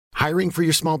Hiring for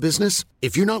your small business?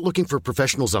 If you're not looking for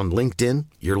professionals on LinkedIn,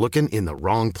 you're looking in the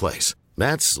wrong place.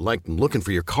 That's like looking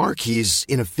for your car keys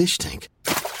in a fish tank.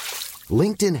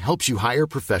 LinkedIn helps you hire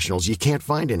professionals you can't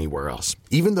find anywhere else,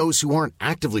 even those who aren't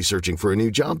actively searching for a new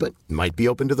job but might be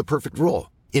open to the perfect role.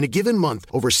 In a given month,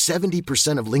 over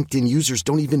 70% of LinkedIn users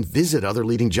don't even visit other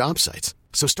leading job sites.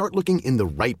 So start looking in the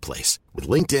right place. With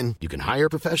LinkedIn, you can hire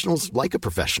professionals like a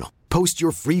professional. Post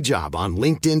your free job on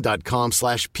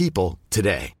linkedin.com/people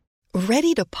today.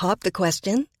 Ready to pop the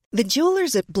question? The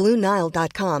jewelers at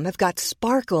BlueNile.com have got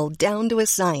sparkle down to a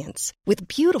science with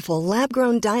beautiful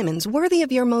lab-grown diamonds worthy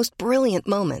of your most brilliant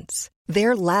moments.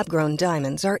 Their lab-grown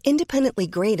diamonds are independently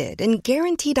graded and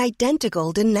guaranteed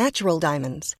identical to natural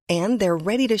diamonds, and they're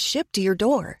ready to ship to your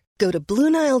door. Go to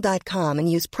BlueNile.com and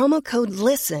use promo code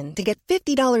LISTEN to get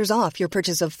 $50 off your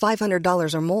purchase of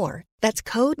 $500 or more. That's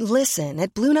code LISTEN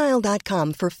at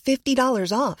BlueNile.com for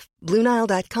 $50 off.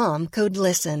 BlueNile.com, code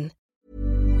LISTEN.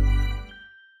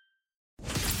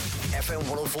 FM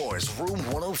 104's Room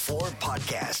 104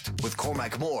 podcast with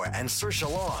Cormac Moore and Saoirse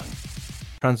Long.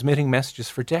 Transmitting messages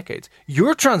for decades.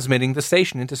 You're transmitting the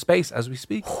station into space as we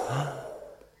speak.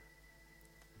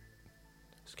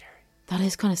 Scary. That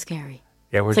is kind of scary.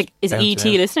 Yeah, it's like, is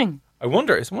E.T. listening? I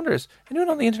wonder, is anyone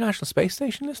on the International Space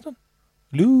Station listening?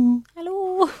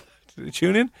 Hello? Did they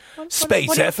tune in?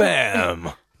 Space FM.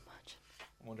 I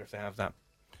wonder if they have that.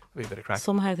 That'd be a bit of crack.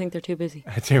 Somehow I think they're too busy.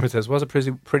 Tierman says, was a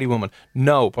pretty woman?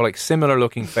 No, but like similar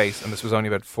looking face, and this was only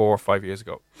about 4 or 5 years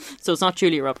ago. So it's not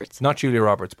Julia Roberts? Not Julia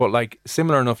Roberts, but like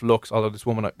similar enough looks, although this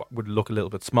woman would look a little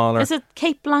bit smaller. Is it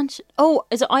Kate Blanchett? Oh,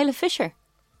 is it Isla Fisher?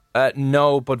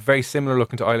 No, but very similar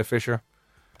looking to Isla Fisher.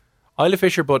 Isla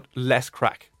Fisher, but less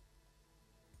crack.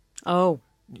 Oh.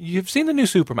 You've seen the new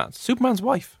Superman. Superman's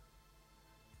wife.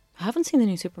 I haven't seen the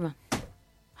new Superman.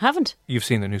 Haven't. You've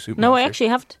seen the new Superman? No, I actually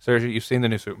haven't. Seriously, you've seen the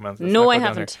new Superman? No, I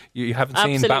haven't. You haven't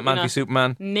Absolutely seen Batman not. v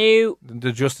Superman? No.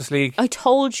 The Justice League? I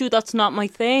told you that's not my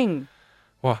thing.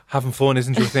 What? Having fun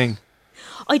isn't your thing?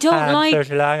 I don't like.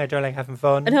 So long. I don't like having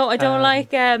fun. No, I don't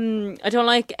like. I don't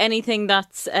like anything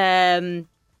that's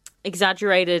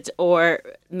exaggerated or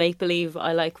make believe.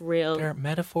 I like real. They're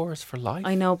metaphors for life.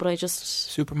 I know, but I just.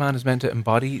 Superman is meant to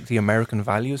embody the American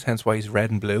values, hence why he's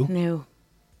red and blue. No.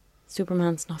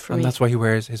 Superman's not for me. me. And that's why he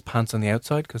wears his pants on the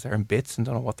outside, because they're in bits and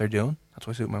don't know what they're doing. That's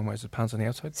why Superman wears his pants on the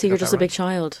outside. So you're just a big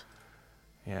child.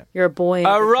 Yeah. You're a boy.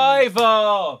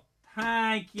 Arrival!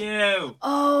 Thank you!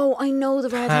 Oh, I know the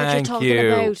redhead you're talking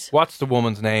about. What's the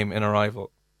woman's name in Arrival?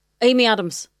 Amy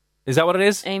Adams. Is that what it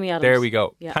is? Amy Adams. There we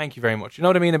go. Yeah. Thank you very much. You know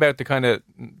what I mean about the kind of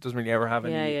doesn't really ever have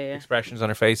any expressions on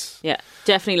her face? Yeah,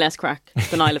 definitely less crack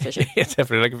than Isla Fisher. Yeah,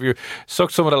 definitely. Like if you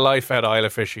sucked some of the life out of Isla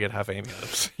Fisher, you'd have Amy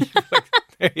Adams. Like,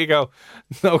 there you go.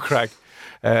 No crack.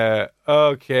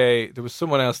 Okay, there was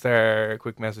someone else there, a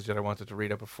quick message that I wanted to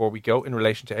read out before we go in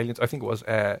relation to aliens. I think it was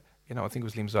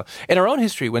Liam as well. In our own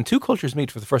history, when two cultures meet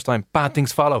for the first time, bad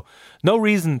things follow. No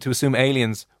reason to assume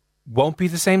aliens won't be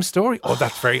the same story. Oh,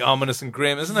 that's very ominous and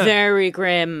grim, isn't it? Very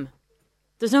grim.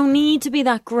 There's no need to be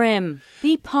that grim.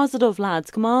 Be positive,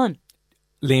 lads. Come on.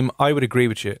 Liam, I would agree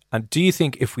with you. And do you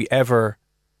think if we ever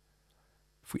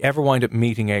wind up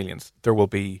meeting aliens, there will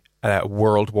be a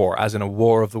world war, as in a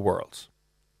war of the worlds?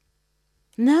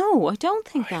 No, I don't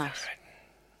think that.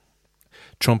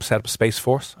 Trump set up a Space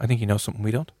Force. I think he knows something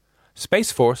we don't.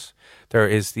 Space Force, there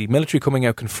is the military coming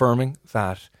out confirming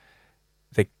that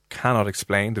they cannot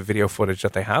explain the video footage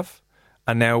that they have.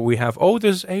 And now we have,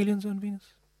 there's aliens on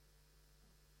Venus.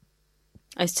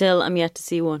 I still am yet to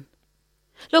see one.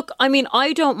 Look, I mean,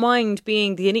 I don't mind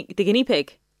being the guinea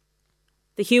pig.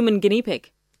 The human guinea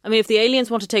pig. I mean, if the aliens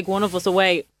want to take one of us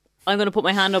away, I'm going to put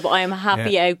my hand up. I am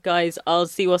happy out, guys. I'll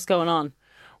see what's going on.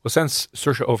 We'll send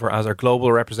Saoirse over as our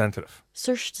global representative.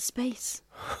 Saoirse to space.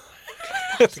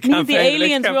 Me and the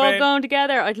aliens, we're all going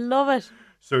together. I'd love it.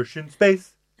 Saoirse in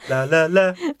space. La la la.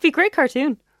 It'd be a great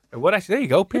cartoon. What actually? There you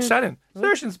go. Pitch that in.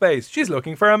 Saoirse in space. She's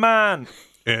looking for a man.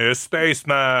 A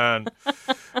spaceman.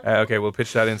 Okay, we'll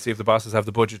pitch that in, see if the bosses have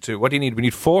the budget too. What do you need? We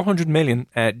need 400 million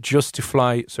just to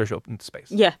fly Saoirse up into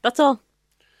space. Yeah, that's all.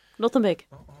 Nothing big.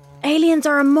 Aliens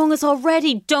are among us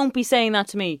already. Don't be saying that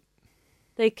to me.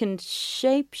 They can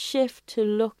shape shift to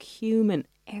look human.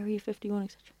 Area 51,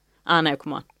 etc. Now,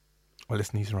 come on. Well,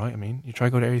 listen, he's right. I mean, you try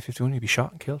to go to Area 51, you'd be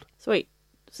shot and killed. So wait,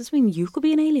 does this mean you could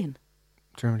be an alien?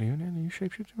 Germany, are you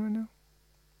shapeshifting right now?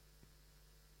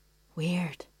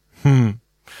 Weird.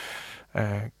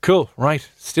 Cool, right.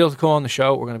 Still to come on the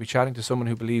show, we're going to be chatting to someone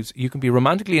who believes you can be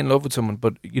romantically in love with someone,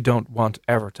 but you don't want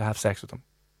ever to have sex with them.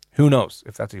 Who knows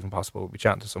if that's even possible? We'll be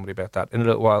chatting to somebody about that in a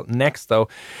little while. Next, though,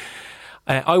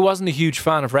 I wasn't a huge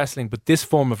fan of wrestling, but this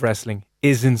form of wrestling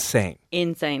is insane.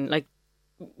 Insane. Like,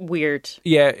 weird.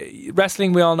 Yeah,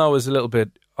 wrestling we all know is a little bit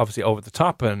obviously over the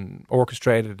top and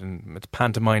orchestrated, and it's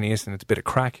pantomimic and it's a bit of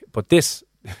crack. But this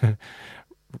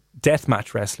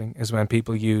deathmatch wrestling is when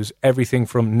people use everything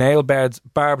from nail beds,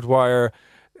 barbed wire,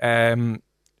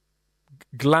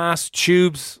 glass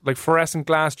tubes, like fluorescent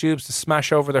glass tubes to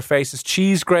smash over their faces,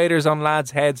 cheese graters on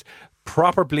lads' heads,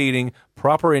 proper bleeding,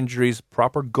 proper injuries,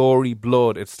 proper gory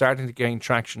blood. It's starting to gain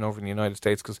traction over in the United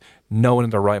States because no one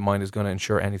in their right mind is going to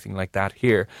ensure anything like that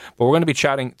here. But we're going to be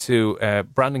chatting to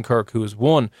Brandon Kirk, who is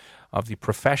one of the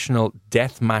professional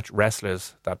deathmatch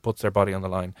wrestlers that puts their body on the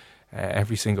line a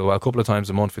couple of times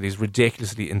a month for these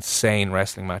ridiculously insane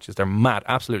wrestling matches. They're mad,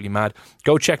 absolutely mad.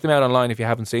 Go check them out online if you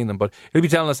haven't seen them. But he'll be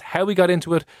telling us how he got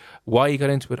into it, why he got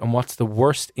into it, and what's the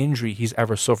worst injury he's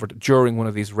ever suffered during one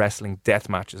of these wrestling death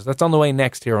matches. That's on the way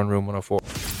next here on Room 104.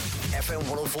 FM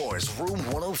 104's Room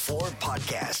 104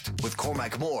 podcast with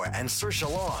Cormac Moore and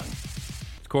Saoirse Long.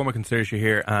 Cormac and Saoirse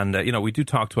here, and we do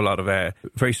talk to a lot of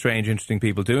very strange, interesting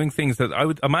people doing things that I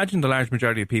would imagine the large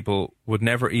majority of people would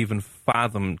never even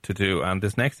fathom to do. And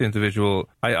this next individual,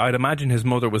 I'd imagine his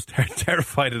mother was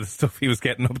terrified of the stuff he was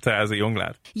getting up to as a young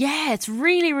lad. Yeah, it's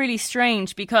really, really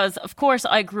strange because, of course,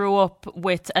 I grew up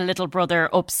with a little brother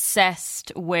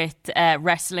obsessed with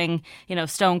wrestling,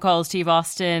 Stone Cold Steve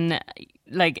Austin.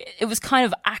 Like, it was kind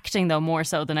of acting, though, more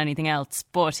so than anything else.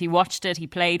 But he watched it, he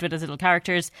played with his little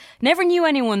characters. Never knew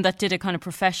anyone that did it kind of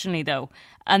professionally, though.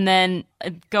 And then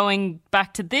going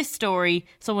back to this story,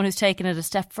 someone who's taken it a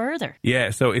step further.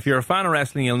 Yeah, so if you're a fan of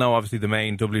wrestling, you'll know, obviously, the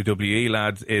main WWE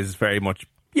lads is very much...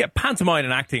 Yeah, pantomime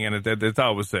and acting, and it's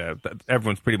always,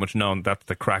 everyone's pretty much known that's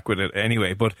the crack with it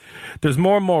anyway. But there's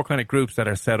more and more kind of groups that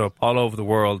are set up all over the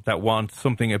world that want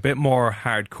something a bit more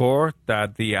hardcore,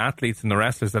 that the athletes and the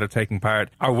wrestlers that are taking part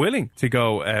are willing to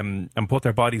go and put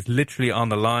their bodies literally on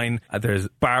the line. There's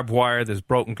barbed wire, there's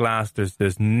broken glass,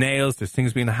 there's nails, there's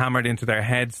things being hammered into their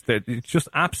heads. It's just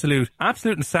absolute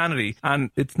insanity,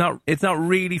 and it's not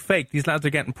really fake. These lads are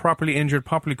getting properly injured,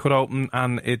 properly cut open,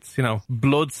 and it's,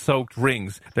 blood-soaked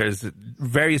rings. There's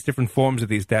various different forms of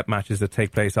these death matches that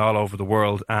take place all over the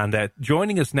world. And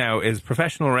joining us now is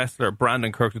professional wrestler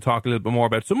Brandon Kirk to talk a little bit more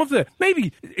about some of the,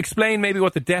 explain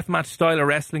what the death match style of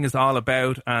wrestling is all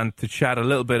about, and to chat a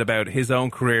little bit about his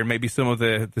own career, maybe some of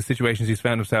the situations he's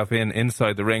found himself in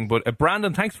inside the ring. But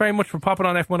Brandon, thanks very much for popping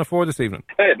on F104 this evening.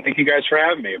 Hey, thank you guys for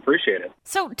having me. Appreciate it.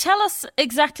 So tell us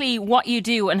exactly what you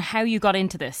do and how you got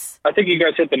into this. I think you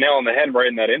guys hit the nail on the head right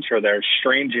in that intro there.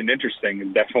 Strange and interesting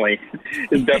is definitely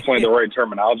the right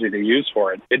terminology to use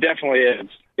for it. It definitely is.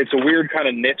 It's a weird kind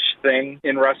of niche thing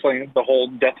in wrestling, the whole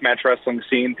deathmatch wrestling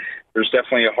scene. There's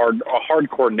definitely a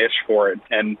hardcore niche for it.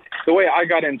 And the way I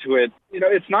got into it,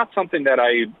 it's not something that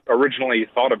I originally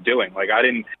thought of doing. Like, I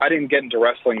didn't get into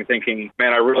wrestling thinking,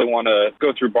 man, I really want to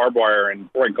go through barbed wire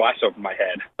and break glass over my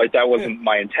head. Like, that wasn't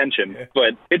my intention.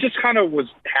 But it just kind of was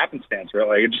happenstance, really.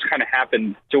 Like, it just kind of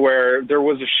happened to where there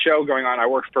was a show going on. I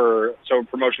worked for a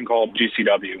promotion called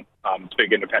GCW. It's a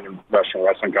big independent professional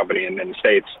wrestling company in the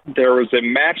States. There was a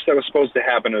match that was supposed to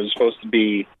happen. It was supposed to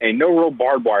be a no-rope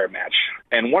barbed wire match.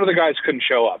 And one of the guys couldn't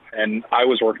show up. And I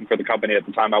was working for the company at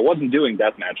the time. I wasn't doing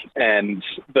death matches. And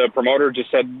the promoter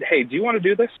just said, hey, do you want to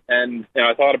do this? And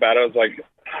I thought about it. I was like,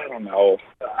 I don't know.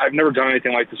 I've never done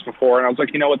anything like this before. And I was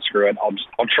like, you know what? Screw it.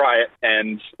 I'll try it.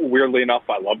 And weirdly enough,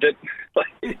 I loved it.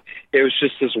 It was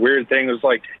just this weird thing. It was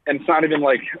like, and it's not even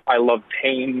like I love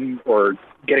pain or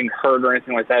getting hurt or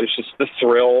anything like that. It's just the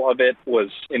thrill of it was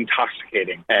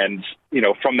intoxicating. And,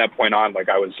 from that point on, like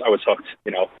I was hooked,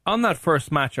 On that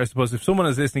first match, I suppose, if someone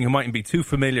is listening who mightn't be too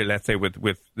familiar, let's say, with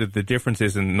the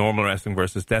differences in normal wrestling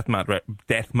versus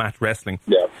deathmatch wrestling,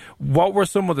 yeah. What were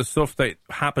some of the stuff that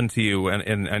happened to you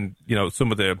and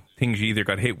some of the things you either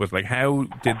got hit with? Like, how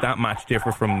did that match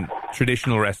differ from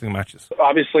traditional wrestling matches?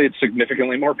 Obviously, it's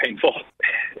significantly more painful.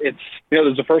 It's,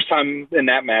 there's the first time in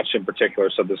that match in particular,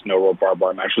 so this no-rope barbed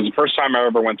wire match was the first time I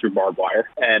ever went through barbed wire.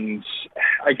 And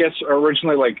I guess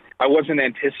originally, I wasn't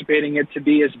anticipating it to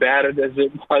be as bad as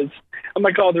it was. I'm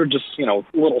like, oh, they're just,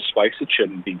 little spikes. It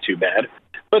shouldn't be too bad.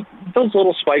 But those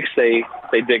little spikes, they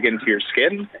dig into your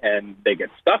skin and they get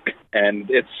stuck, and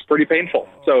it's pretty painful.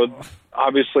 So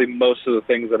obviously most of the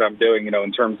things that I'm doing,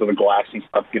 in terms of the glass and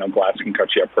stuff, glass can cut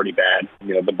you up pretty bad,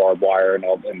 the barbed wire and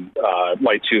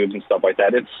light tubes and stuff like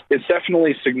that. It's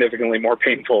definitely significantly more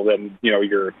painful than,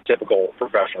 your typical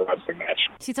professional wrestling match.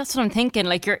 See, that's what I'm thinking.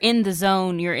 Like, you're in the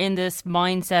zone, you're in this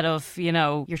mindset of,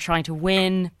 you're trying to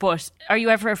win, but are you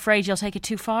ever afraid you'll take it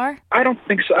too far? I don't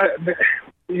think so.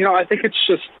 I think it's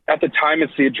just, at the time,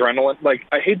 it's the adrenaline. Like,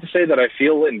 I hate to say that I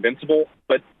feel invincible,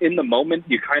 but in the moment,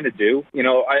 you kind of do.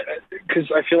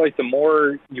 Because I feel like the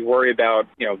more you worry about,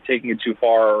 taking it too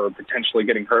far or potentially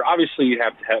getting hurt, obviously you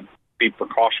have to be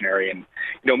precautionary and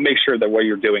make sure that what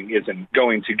you're doing isn't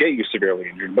going to get you severely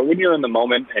injured. But when you're in the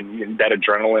moment and that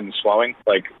adrenaline is flowing,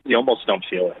 like, you almost don't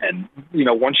feel it. And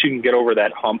once you can get over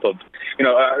that hump of,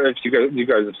 if you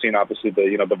guys have seen obviously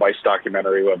the Vice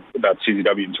documentary about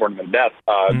CZW and Tournament of Death,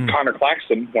 Connor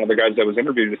Claxton, one of the guys that was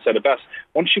interviewed, said it best.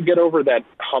 Once you get over that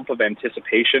hump of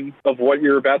anticipation of what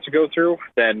you're about to go through,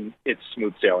 then it's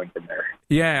smooth sailing from there.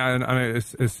 Yeah, and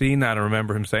I've seen that. I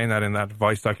remember him saying that in that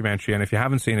Vice documentary. And if you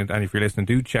haven't seen it, and if you're listening,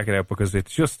 do check it out, because it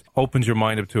just opens your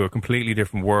mind up to a completely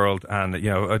different world, and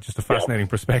just a fascinating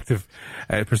perspective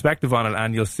on it.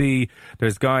 And you'll see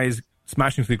there's guys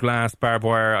smashing through glass, barbed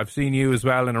wire. I've seen you as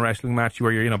well in a wrestling match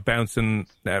where you're bouncing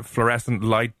fluorescent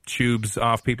light tubes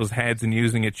off people's heads and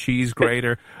using a cheese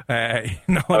grater.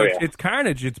 It's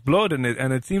carnage, it's blood, and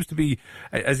it seems to be,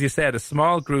 as you said, a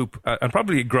small group and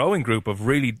probably a growing group of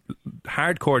really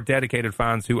hardcore, dedicated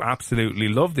fans who absolutely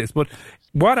love this. But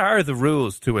what are the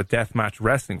rules to a deathmatch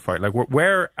wrestling fight? Like,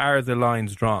 where are the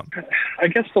lines drawn? I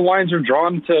guess the lines are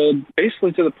drawn to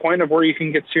basically to the point of where you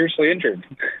can get seriously injured.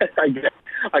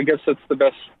 I guess that's the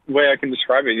best way I can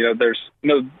describe it. There's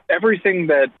everything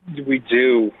that we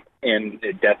do in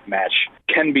a death match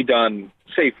can be done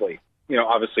safely.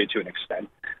 Obviously to an extent,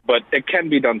 but it can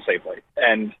be done safely.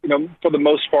 And for the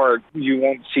most part, you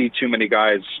won't see too many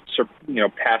guys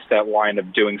past that line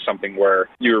of doing something where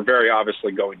you're very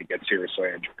obviously going to get seriously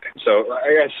injured. So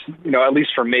I guess at least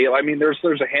for me, I mean, there's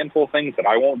a handful of things that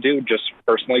I won't do just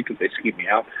personally because they keep me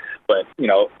out. But,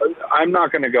 I'm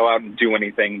not going to go out and do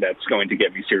anything that's going to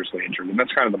get me seriously injured. And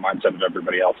that's kind of the mindset of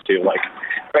everybody else, too. Like,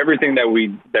 everything that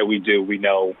we do, we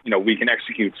know, we can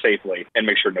execute safely and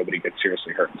make sure nobody gets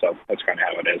seriously hurt. So that's kind of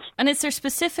how it is. And is there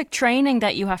specific training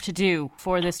that you have to do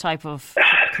for this type of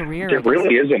career? There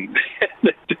really isn't.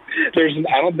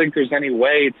 I don't think there's any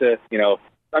way to,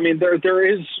 I mean, there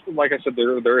is, like I said,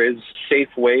 there is safe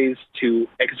ways to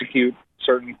execute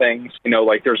certain things,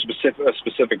 like there's a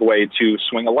specific way to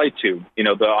swing a light tube.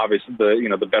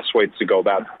 The best way to go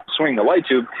about swinging a light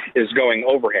tube is going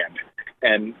overhand.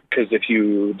 And because if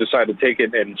you decide to take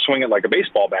it and swing it like a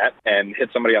baseball bat and hit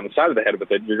somebody on the side of the head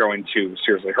with it, you're going to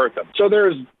seriously hurt them. So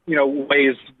there's,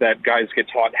 ways that guys get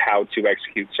taught how to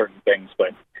execute certain things,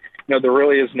 but there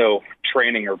really is no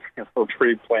training or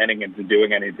pre-planning into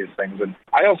doing any of these things. And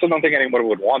I also don't think anyone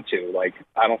would want to. Like,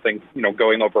 I don't think,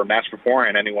 going over a match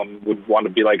beforehand, anyone would want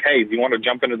to be like, hey, do you want to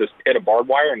jump into this pit of barbed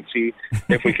wire and see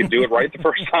if we can do it right the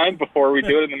first time before we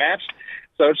do it in the match?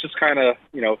 So it's just kind of,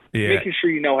 making sure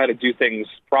you know how to do things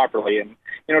properly. And,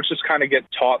 it's just kind of get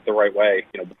taught the right way,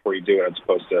 before you do it as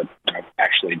opposed to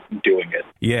actually doing it.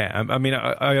 Yeah, I mean,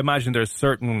 I imagine there's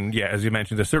certain, as you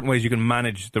mentioned, there's certain ways you can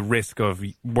manage the risk of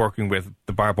working with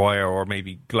the barbed wire or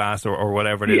maybe glass or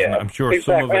whatever it is. Yeah, and I'm sure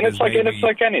exactly. some of it and it's is like, maybe... and it's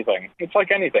like anything. It's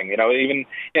like anything, even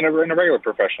in a regular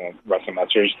professional wrestling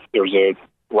match, there's a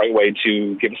right way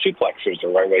to give a suplex. There's a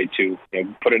right way to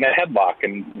put in a headlock,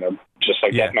 and just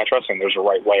like deathmatch wrestling, there's a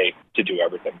right way to do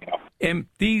everything.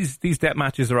 These death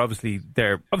matches are obviously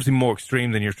more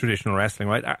extreme than your traditional wrestling,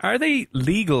 right? Are they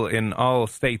legal in all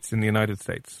states in the United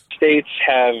States? States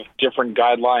have different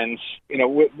guidelines.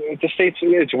 With the states,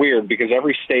 it's weird because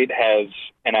every state has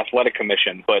an athletic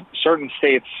commission, but certain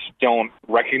states don't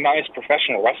recognize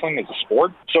professional wrestling as a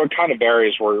sport. So it kind of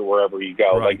varies wherever you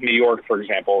go. Right. Like New York, for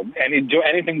example,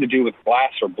 anything to do with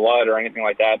glass or blood or anything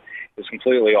like that is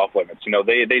completely off limits.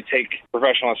 They take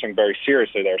professional wrestling very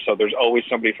seriously there. So there's always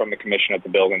somebody from the commission at the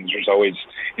buildings. There's always,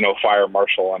 fire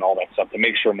marshal and all that stuff to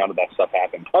make sure none of that stuff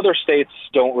happens. Other states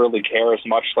don't really care as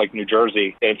much, like New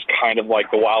Jersey. It's kind of like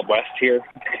the Wild West here.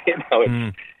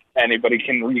 Anybody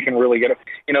you can really get it.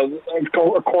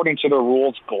 According to the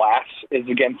rules, glass is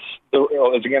against the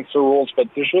rules, but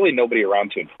there's really nobody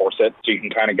around to enforce it, so you can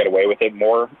kind of get away with it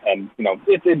more. And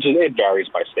it varies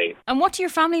by state. And what do your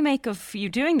family make of you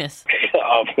doing this?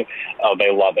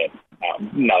 They love it.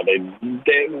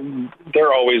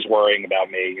 They're always worrying about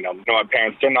me. My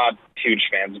parents, they're not huge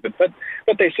fans,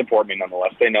 but they support me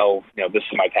nonetheless. They know, this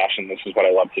is my passion. This is what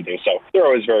I love to do. So they're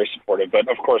always very supportive. But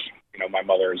of course, my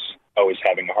mother's always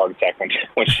having a heart attack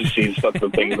when she sees some of the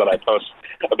things that I post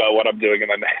about what I'm doing in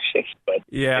my matches. But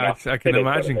I can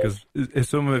imagine, because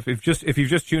if you've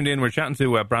just tuned in, we're chatting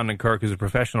to Brandon Kirk, who's a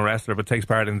professional wrestler but takes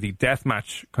part in the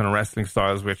deathmatch kind of wrestling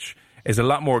styles, which is a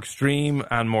lot more extreme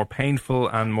and more painful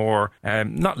and more,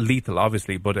 not lethal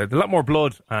obviously, but a lot more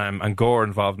blood and gore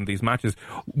involved in these matches.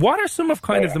 What are some of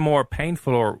kind of the more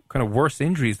painful or kind of worse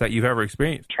injuries that you've ever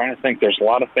experienced? I'm trying to think, there's a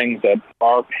lot of things that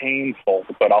are painful,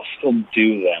 but I'll still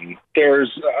do them.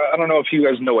 There's, I don't know if you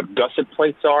guys know what gusset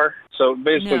plates are. So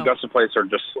basically, gusset plates are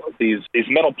just these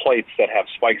metal plates that have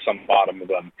spikes on the bottom of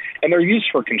them, and they're used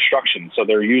for construction. So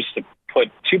they're used to put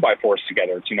 2x4s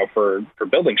together, for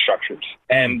building structures.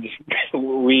 And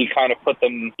we kind of put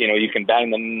them, you can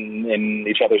bang them in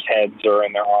each other's heads or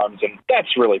in their arms, and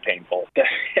that's really painful.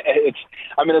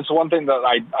 It's one thing that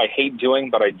I hate doing,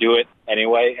 but I do it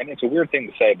anyway. And it's a weird thing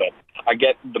to say, but I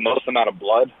get the most amount of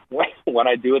blood when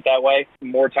I do it that way.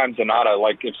 More times than not, I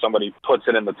like if somebody puts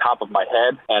it in the top of my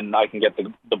head and I can get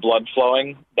the blood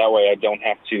flowing. That way I don't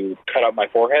have to cut up my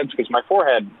foreheads, because my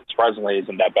forehead, surprisingly,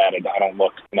 isn't that bad. I don't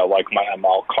look, like I'm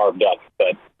all carved up,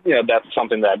 but that's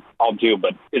something that I'll do,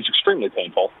 but it's extremely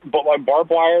painful. But like barbed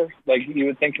wire, you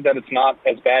would think that it's not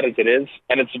as bad as it is,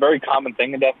 and it's a very common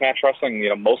thing in deathmatch wrestling.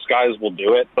 Most guys will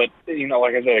do it, but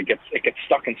like I said, it gets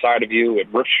stuck inside of you. It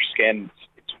rips your skin.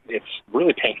 It's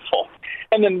really painful.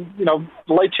 And then,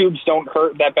 the light tubes don't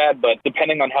hurt that bad, but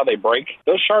depending on how they break,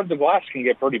 those shards of glass can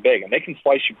get pretty big, and they can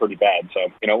slice you pretty bad.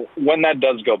 So, when that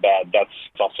does go bad, that's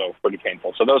also pretty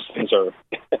painful. So those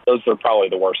are probably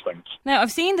the worst things. Now,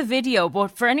 I've seen the video, but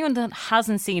for anyone that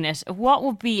hasn't seen it, what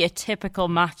would be a typical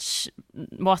match?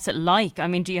 What's it like? I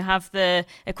mean, do you have the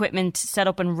equipment set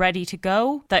up and ready to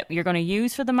go that you're going to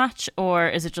use for the match, or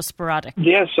is it just sporadic?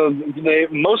 Yeah, so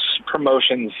most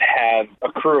promotions have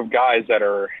a crew of guys that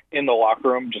are in the locker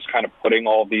room just kind of putting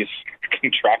all these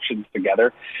contraptions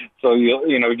together. So you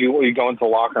go into the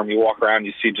locker room, you walk around,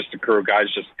 you see just a crew of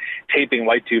guys just taping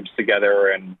light tubes together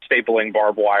and stapling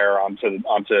barbed wire onto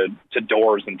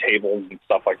doors and tables and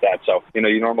stuff like that. So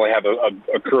you normally have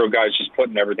a crew of guys just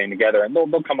putting everything together, and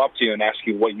they'll come up to you and ask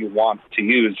you what you want to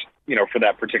use for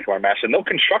that particular match, and they'll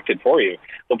construct it for you.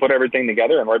 They'll put everything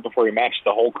together, and right before your match,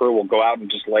 the whole crew will go out and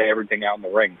just lay everything out in the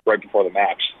ring right before the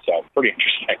match. So, pretty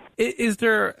interesting. Is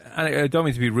there, I don't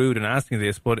mean to be rude in asking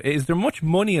this, but is there much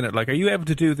money in it? Like, are you able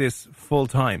to do this full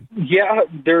time? Yeah,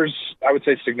 there's, I would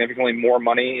say, significantly more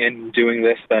money in doing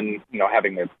this than,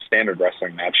 having a standard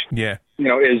wrestling match. Yeah.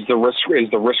 Is the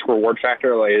risk reward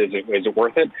factor, is it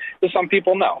worth it? To some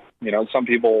people, no. Some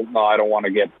people, no, I don't want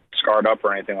to get scarred up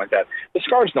or anything like that. The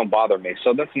scars don't bother me,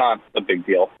 so that's not a big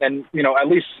deal. And, at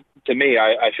least to me,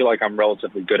 I feel like I'm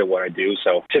relatively good at what I do.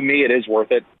 So to me, it is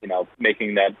worth it,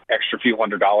 making that extra few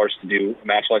 $100s to do a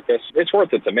match like this. It's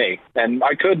worth it to me. And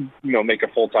I could, make a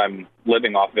full-time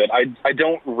living off of it. I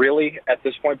don't really at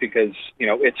this point, because,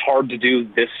 it's hard to do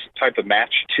this type of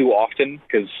match too often,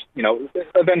 because,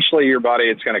 eventually your body,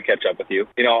 it's going to catch up with you.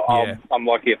 I'm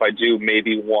lucky if I do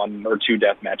maybe 1 or 2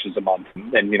 death matches a month.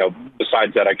 And,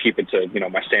 besides that, I keep it to,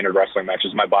 my standard wrestling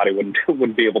matches. My body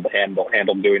wouldn't be able to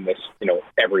handle doing this,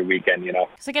 every weekend,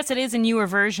 So I guess it is a newer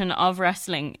version of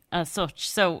wrestling as such.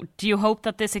 So do you hope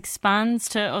that this expands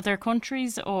to other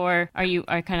countries, or are you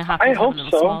kind of happy? I hope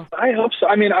so. I hope so.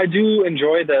 I mean, I do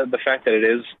enjoy the fact that it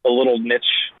is a little niche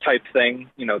type thing,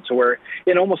 to where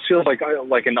it almost feels like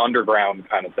an underground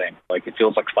kind of thing. Like it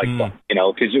feels like Fight Club,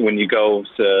 because when you go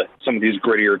to some of these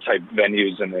grittier type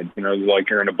venues and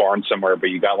you're in a barn somewhere, but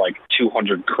you got like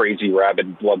 200 crazy,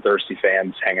 rabid, bloodthirsty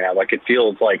fans hanging out. Like it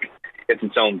feels like it's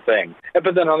its own thing.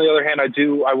 But then on the other hand,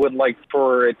 I would like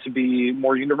for it to be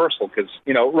more universal, because,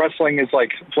 wrestling is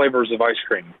like flavors of ice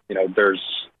cream. There's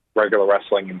regular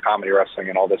wrestling and comedy wrestling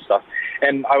and all this stuff.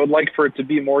 And I would like for it to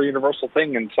be a more universal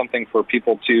thing and something for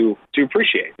people to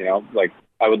appreciate, like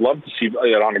I would love to see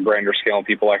it on a grander scale and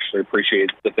people actually appreciate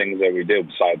the things that we do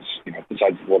besides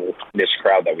the little niche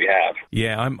crowd that we have.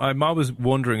 Yeah, I'm always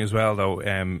wondering as well, though.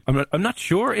 I'm not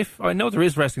sure if, I know there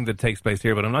is wrestling that takes place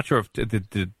here, but I'm not sure if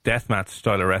the deathmatch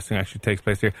style of wrestling actually takes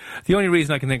place here. The only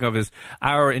reason I can think of is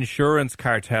our insurance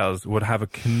cartels would have a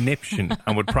conniption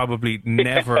and would probably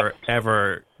never,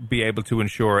 ever be able to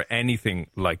insure anything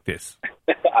like this.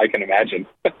 I can imagine.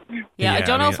 Yeah, I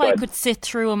don't know if I could sit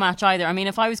through a match either. I mean,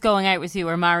 if I was going out with you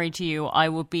or married to you, I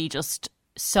would be just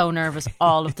so nervous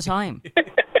all of the time.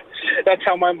 That's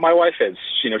how my wife is.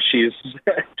 She's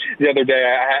the other day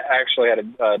I actually had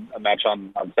a match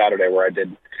on Saturday where I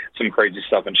did some crazy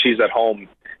stuff, and she's at home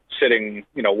sitting,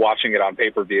 watching it on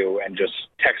pay-per-view and just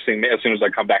texting me as soon as I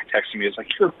come back, texting me. It's like,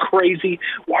 you're crazy.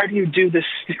 Why do you do this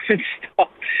stupid stuff?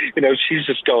 She's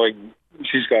just going,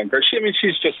 she's going crazy.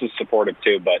 She's just as supportive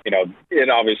too, but it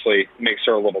obviously makes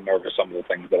her a little nervous, some of the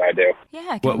things that I do. Yeah,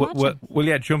 I can imagine. Well,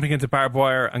 yeah, jumping into barbed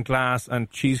wire and glass and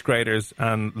cheese graters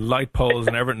and light poles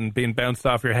and everything being bounced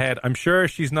off your head. I'm sure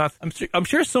she's not. I'm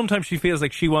sure sometimes she feels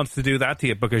like she wants to do that to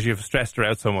you because you've stressed her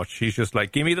out so much. She's just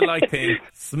like, give me the light thing,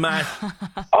 smash.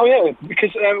 Oh yeah, because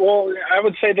I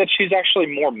would say that she's actually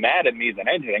more mad at me than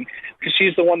anything because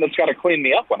she's the one that's got to clean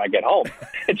me up when I get home.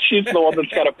 And she's the one that's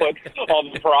got to put all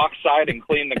the peroxide and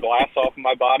clean the glass off of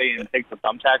my body and take the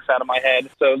thumbtacks out of my head.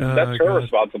 So that's her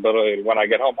responsibility when I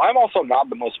get home. I'm also not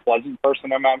the most pleasant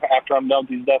person after I'm done with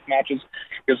these death matches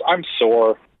because I'm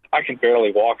sore. I can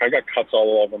barely walk. I got cuts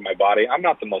all over my body. I'm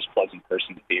not the most pleasant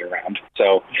person to be around.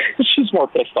 So she's more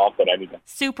pissed off than anything.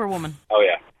 Superwoman. Oh,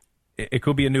 yeah. It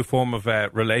could be a new form of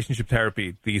relationship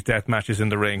therapy, these death matches in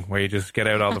the ring, where you just get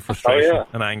out all the frustration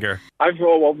and anger.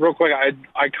 Real quick,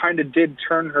 I kind of did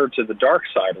turn her to the dark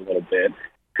side a little bit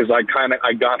because I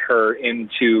got her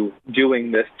into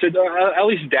doing this, to at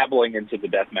least dabbling into the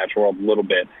death match world a little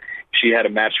bit. She had a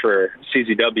match for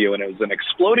CZW, and it was an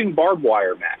exploding barbed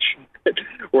wire match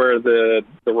where the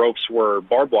ropes were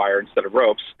barbed wire instead of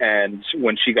ropes, and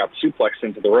when she got suplexed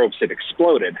into the ropes, it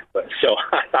exploded. So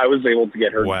I was able to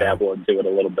get her to dabble into it a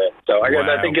little bit. So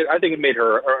I think it made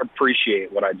her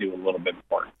appreciate what I do a little bit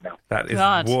more now. That is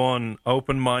one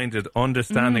open-minded,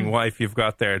 understanding wife you've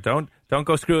got there. Don't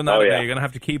go screwing that away. You're going to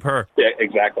have to keep her. Yeah,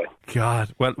 exactly.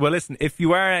 God. Well, listen, if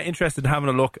you are interested in having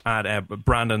a look at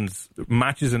Brandon's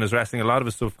matches in his wrestling, a lot of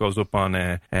his stuff goes up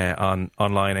on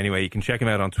online anyway. You can check him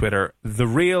out on Twitter.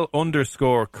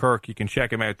 @TheReal_Kirk. You can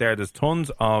check him out there. There's tons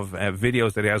of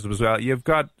videos that he has as well. You've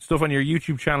got stuff on your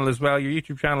YouTube channel as well. Your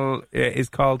YouTube channel is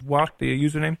called what? The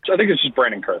username? I think it's just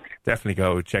Brandon Kirk. Definitely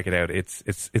go check it out. It's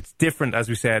different, as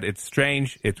we said. It's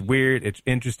strange. It's weird. It's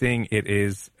interesting. It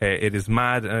is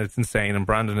mad and it's insane. And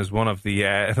Brandon is one of the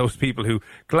those people who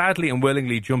gladly and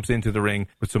willingly jumps into the ring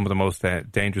with some of the most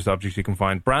dangerous objects you can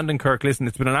find. Brandon Kirk, listen,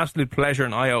 it's been an absolute pleasure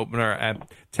and eye-opener.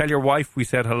 Tell your wife we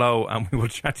said hello and we will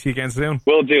chat to you again soon.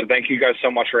 Will do. Thank you guys so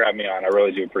much for having me on. I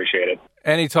really do appreciate it.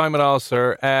 Anytime at all,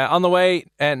 sir. On the way,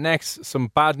 next, some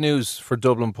bad news for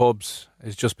Dublin pubs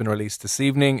has just been released this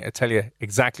evening. I'll tell you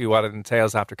exactly what it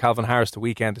entails after Calvin Harris. The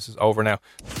weekend, this is over now.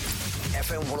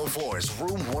 FM 104's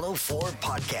Room 104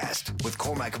 podcast with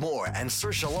Cormac Moore and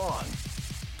Saoirse Long.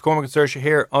 Cormac and Saoirse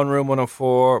here on Room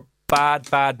 104.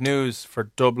 Bad news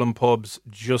for Dublin pubs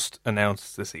just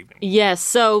announced this evening. Yes,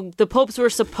 so the pubs were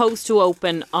supposed to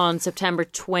open on September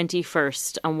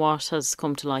 21st, and what has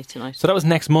come to light tonight? So that was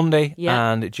next Monday,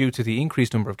 and due to the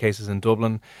increased number of cases in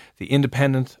Dublin, the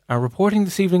Independent are reporting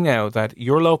this evening now that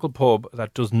your local pub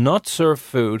that does not serve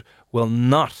food will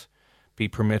not be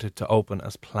permitted to open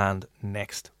as planned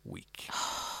next week.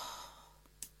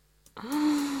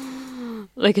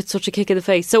 Like, it's such a kick in the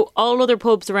face. So all other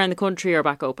pubs around the country are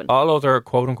back open? All other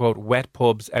quote-unquote wet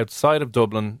pubs outside of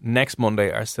Dublin next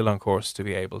Monday are still on course to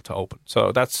be able to open.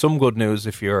 So that's some good news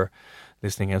if you're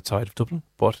listening outside of Dublin.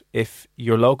 But if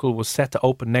your local was set to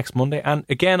open next Monday, and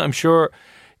again, I'm sure,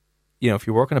 if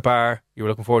you work in a bar, you were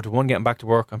looking forward to getting back to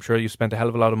work. I'm sure you spent a hell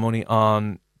of a lot of money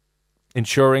on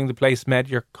ensuring the place met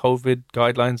your COVID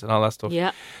guidelines and all that stuff.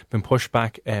 Yeah. Been pushed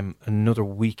back another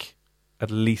week at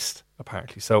least,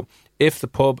 apparently. So if the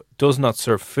pub does not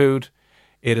serve food,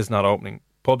 it is not opening.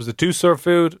 Pubs that do serve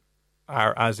food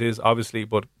are as is, obviously,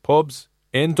 but pubs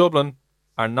in Dublin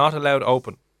are not allowed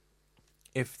open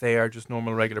if they are just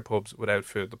normal, regular pubs without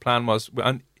food. The plan was,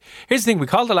 and here's the thing, we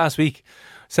called it last week,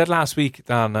 said last week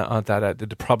that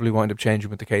they'd probably wind up changing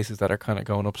with the cases that are kind of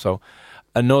going up. So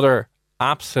another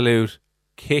absolute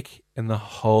kick in the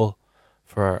hole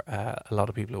for a lot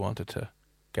of people who wanted to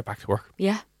get back to work.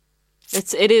 Yeah.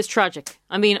 It is tragic.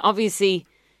 I mean, obviously,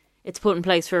 it's put in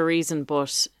place for a reason,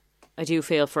 but I do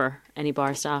feel for any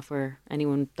bar staff or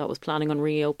anyone that was planning on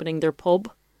reopening their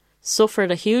pub. Suffered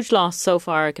a huge loss so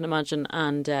far, I can imagine,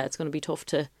 and it's going to be tough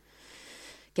to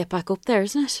get back up there,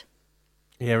 isn't it?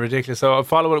 Yeah, ridiculous. So I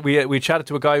follow it. We chatted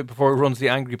to a guy before who runs the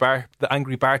Angry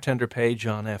Bartender page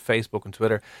on Facebook and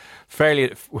Twitter.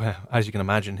 Fairly, well, as you can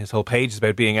imagine, his whole page is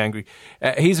about being angry.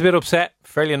 He's a bit upset,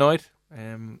 fairly annoyed.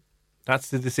 That's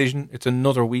the decision. It's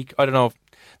another week. I don't know if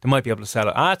they might be able to sell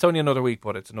it. It's only another week,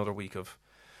 but it's another week of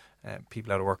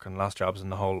people out of work and lost jobs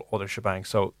and the whole other shebang.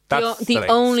 So that's the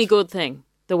only good thing.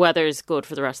 The weather is good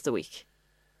for the rest of the week.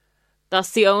 That's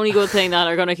the only good thing that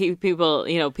are going to keep people.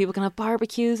 People can have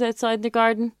barbecues outside in the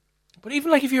garden. But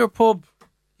even like if you're a pub,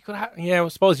 you could I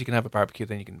suppose you can have a barbecue.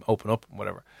 Then you can open up and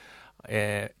whatever.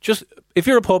 Just if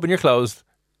you're a pub and you're closed,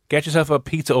 get yourself a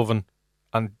pizza oven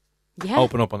and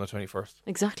open up on the 21st.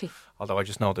 Exactly. Although I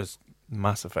just know there's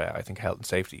massive, I think, health and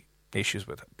safety issues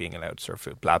with being allowed to serve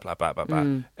food. Blah, blah, blah, blah,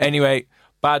 blah. Anyway,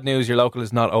 bad news. Your local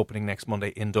is not opening next Monday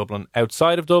in Dublin.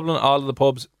 Outside of Dublin, all of the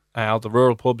pubs, all the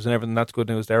rural pubs and everything, that's good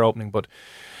news. They're opening. But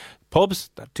pubs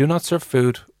that do not serve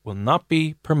food will not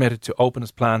be permitted to open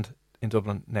as planned in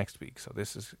Dublin next week. So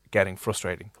this is getting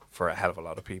frustrating for a hell of a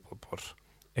lot of people. But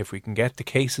if we can get the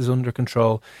cases under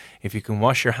control, if you can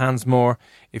wash your hands more,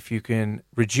 if you can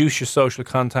reduce your social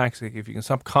contacts, if you can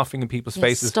stop coughing in people's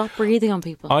faces. Stop breathing on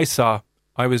people.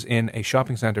 I was in a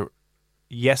shopping centre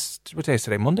what day is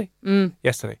today? Monday?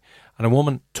 Yesterday. And a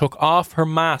woman took off her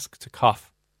mask to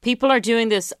cough. People are doing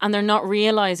this and they're not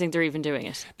realising they're even doing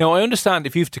it. Now, I understand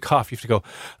if you have to cough, you have to go...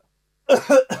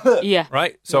 Yeah.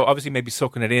 Right? So obviously maybe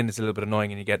sucking it in is a little bit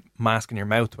annoying and you get mask in your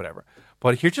mouth, whatever.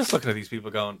 But you're just looking at these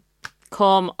people going...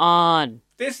 Come on.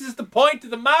 This is the point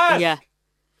of the mask! Yeah.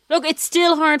 Look, it's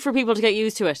still hard for people to get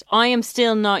used to it. I am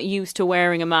still not used to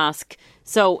wearing a mask.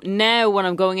 So now when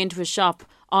I'm going into a shop,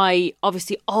 I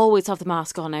obviously always have the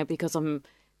mask on now because I'm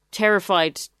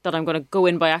terrified that I'm going to go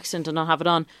in by accident and not have it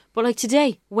on. But like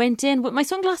today, went in with my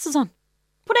sunglasses on.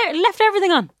 Left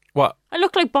everything on. What? I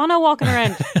looked like Bono walking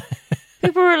around.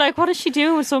 People were like, what is she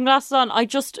doing with sunglasses on? I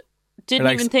just didn't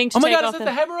even think to take off. Oh my God, is that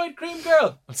the hemorrhoid cream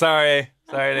girl? I'm sorry.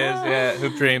 Sorry it is. Yeah,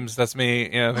 Hoop Dreams. That's me.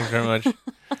 Yeah, thanks very much.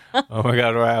 Oh my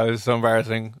God, wow, this is so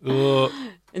embarrassing. Ugh.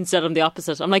 Instead, I'm the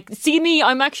opposite. I'm like, see me,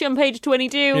 I'm actually on page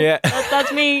 22. Yeah.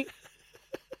 That's me.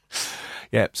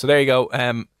 Yeah, so there you go.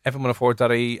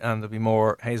 FM104.ie, and there'll be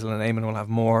more. Hazel and Eamon will have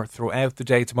more throughout the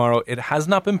day tomorrow. It has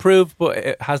not been proved, but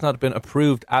it has not been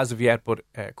approved as of yet. But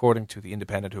according to the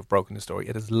Independent, who have broken the story,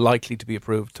 it is likely to be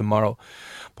approved tomorrow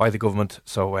by the government.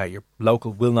 So your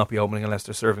local will not be opening unless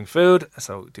they're serving food.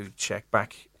 So do check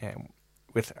back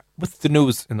with the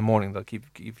news in the morning. They'll give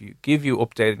you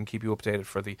updated and keep you updated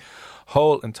for the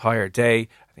whole entire day.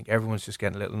 I think everyone's just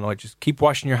getting a little annoyed. Just keep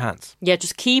washing your hands. Yeah,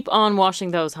 just keep on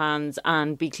washing those hands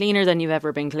and be cleaner than you've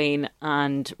ever been clean,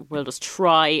 and we'll just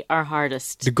try our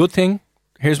hardest. The good thing,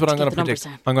 here's what I'm going to predict.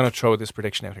 I'm going to throw this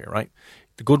prediction out here, right?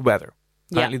 The good weather.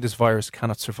 Apparently this virus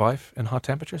cannot survive in hot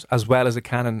temperatures as well as it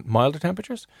can in milder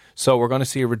temperatures. So we're going to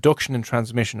see a reduction in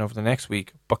transmission over the next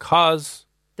week because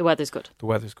the weather's good. The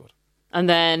weather's good. And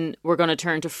then we're going to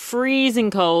turn to freezing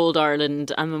cold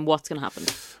Ireland, and then what's going to happen?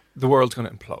 The world's going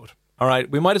to implode. All right,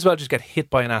 we might as well just get hit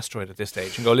by an asteroid at this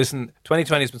stage and go, listen,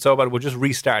 2020 has been so bad, we'll just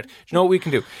restart. Do you know what we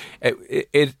can do?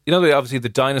 Obviously the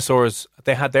dinosaurs,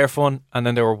 they had their fun and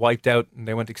then they were wiped out and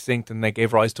they went extinct and they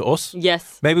gave rise to us.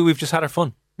 Yes. Maybe we've just had our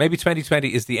fun. Maybe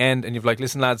 2020 is the end and you've like,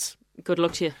 listen lads, good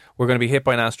luck to you. We're going to be hit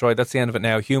by an asteroid. That's the end of it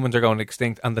now. Humans are going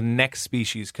extinct and the next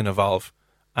species can evolve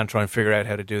and try and figure out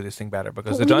how to do this thing better,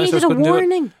 because the dinosaurs couldn't do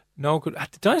it. No, the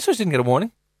dinosaurs didn't get a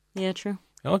warning. Yeah, true.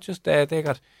 No, just they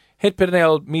got hit by an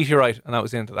old meteorite, and that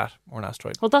was the end of that, or an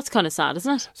asteroid. Well, that's kind of sad,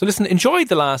 isn't it? So listen, enjoy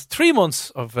the last 3 months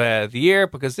of the year,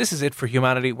 because this is it for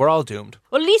humanity. We're all doomed.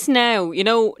 Well, at least now,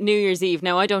 New Year's Eve.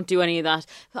 Now, I don't do any of that.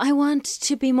 I want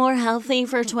to be more healthy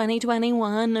for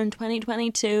 2021 and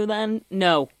 2022. Then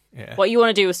no. Yeah. What you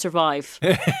want to do is survive.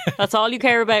 That's all you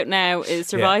care about now is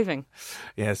surviving.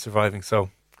 Yeah, surviving. So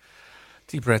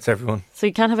deep breaths, everyone. So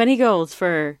you can't have any goals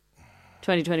for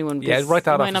 2021. Yeah, write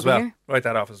that off as well. Write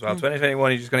that off as well.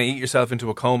 2021, you're just going to eat yourself into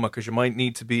a coma because you might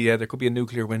need to be. There could be a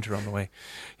nuclear winter on the way.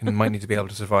 You might need to be able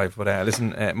to survive. But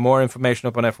listen, more information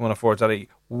up on F104.ie.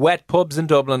 Wet pubs in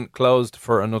Dublin closed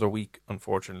for another week,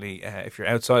 unfortunately. If you're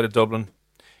outside of Dublin,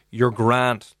 you're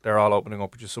grand. They're all opening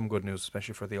up, which is some good news,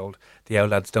 especially for the old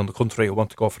lads down the country who want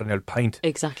to go for an old pint.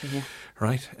 Exactly. Yeah.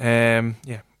 Right.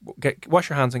 Yeah. Wash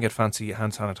your hands and get fancy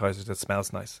hand sanitizers that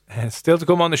smells nice. Still to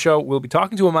come on the show, we'll be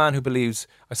talking to a man who believes,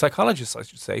 a psychologist I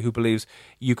should say, who believes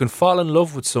you can fall in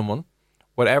love with someone,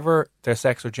 whatever their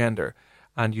sex or gender,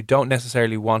 and you don't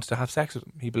necessarily want to have sex with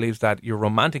them. He believes that your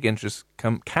romantic interests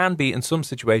can be, in some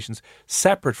situations,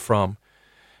 separate from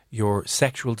your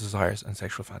sexual desires and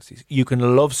sexual fantasies. You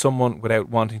can love someone without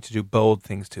wanting to do bold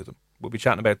things to them. We'll be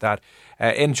chatting about that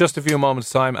in just a few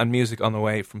moments' time, and music on the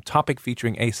way from Topic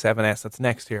featuring A7S. That's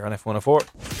next here on F104.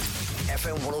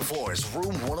 FM 104's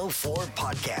Room 104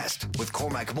 podcast with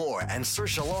Cormac Moore and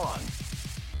Saoirse Long.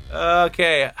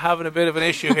 Okay, having a bit of an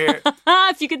issue here.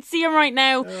 If you could see him right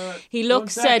now, he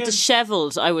looks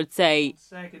dishevelled, I would say.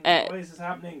 What is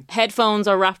happening? Headphones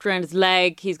are wrapped around his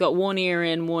leg. He's got one ear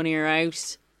in, one ear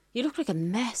out. You look like a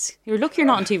mess. You're lucky you're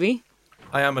not on TV.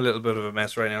 I am a little bit of a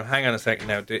mess right now. Hang on a second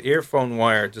now. The earphone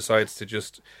wire decides to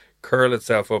just curl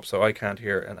itself up so I can't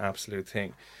hear an absolute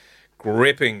thing.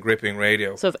 Gripping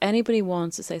radio. So if anybody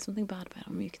wants to say something bad about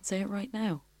him, you can say it right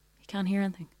now. You can't hear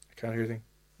anything. I can't hear a thing.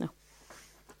 No.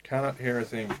 Cannot hear a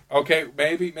thing. Okay,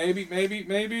 maybe.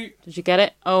 Did you get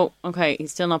it? Oh, okay.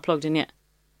 He's still not plugged in yet.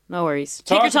 No worries. Talk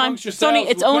Take your time. amongst yourselves.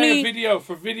 It's We'll play a only video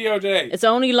for video day. it's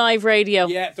only live radio.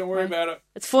 Yeah, don't worry about it.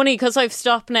 It's funny because I've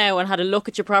stopped now and had a look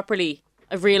at you properly.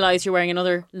 I've realised you're wearing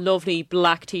another lovely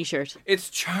black t-shirt. It's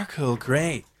charcoal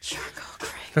grey. Charcoal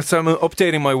grey. That's I'm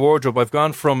updating my wardrobe. I've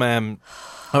gone from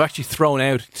I've actually thrown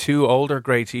out 2 older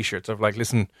grey t-shirts. I've like,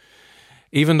 listen,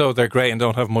 even though they're grey and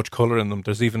don't have much colour in them,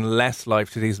 there's even less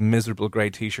life to these miserable grey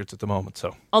t-shirts at the moment.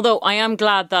 So, Although I am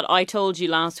glad that I told you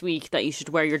last week that you should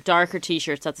wear your darker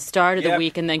t-shirts at the start of the Yep.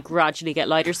 week and then gradually get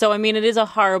lighter. So I mean, it is a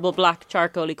horrible black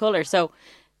charcoaly colour. So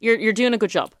you're doing a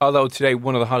good job. although today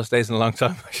one of the hottest days in a long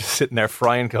time, I was just sitting there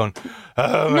frying, going,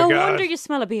 "Oh my No god!" wonder you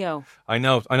smell a BO. I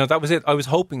know. That was it. I was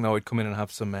hoping though I'd come in and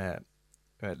have some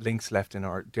Lynx left in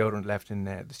or deodorant left in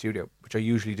the studio, which I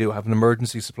usually do. Have an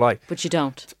emergency supply. But you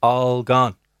don't. All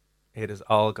gone. It is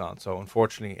all gone. So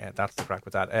unfortunately, that's the crack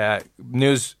with that.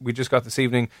 News we just got this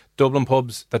evening: Dublin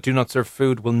pubs that do not serve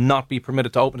food will not be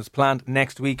permitted to open as planned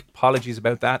next week. Apologies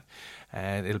about that.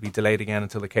 It'll be delayed again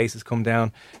until the cases come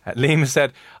down. Liam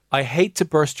said, "I hate to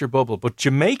burst your bubble, but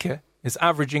Jamaica is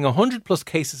averaging 100 plus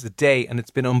cases a day and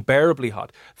it's been unbearably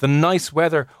hot. The nice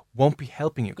weather won't be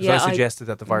helping you." Because Yeah, I suggested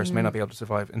that the virus may not be able to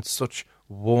survive in such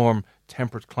warm,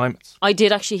 temperate climates. I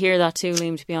did actually hear that too,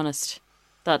 Liam, to be honest.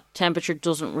 That temperature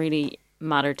doesn't really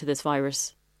matter to this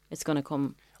virus. It's going to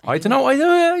come. I don't know.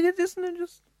 Isn't it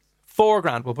just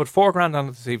 $4,000? We'll put $4,000 on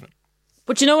it this evening.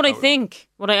 But you know what I think?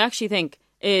 What I actually think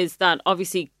is that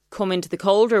obviously come into the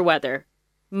colder weather,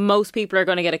 most people are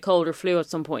going to get a cold or flu at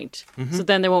some point. So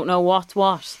then they won't know what's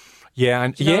what. Yeah,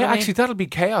 and you know what I mean? actually that'll be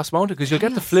chaos, won't it? Because you'll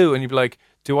get the flu and you'll be like,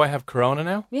 "Do I have corona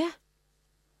now?" Yeah.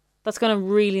 That's going to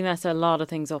really mess a lot of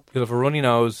things up. You'll have a runny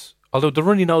nose. Although the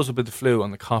runny nose will be the flu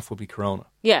and the cough will be corona.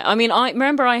 Yeah, I mean, I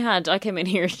remember I came in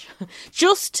here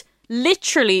just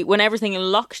literally when everything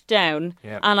locked down,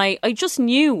 Yeah. and I just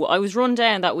knew I was run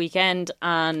down that weekend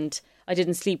and I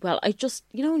didn't sleep well. I just,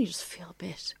 you know, when you just feel a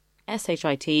bit shit.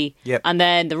 Yep. And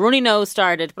then the runny nose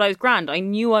started, but I was grand. I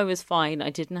knew I was fine. I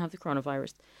didn't have the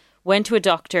coronavirus. Went to a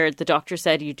doctor. The doctor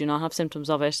said, "You do not have symptoms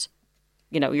of it.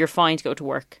 You know, you're fine to go to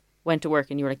work." Went to work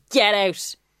and you were like, "Get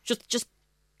out. Just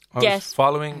I get was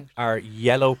following our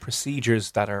yellow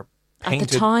procedures that are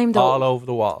painted time, though, all over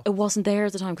the wall. It wasn't there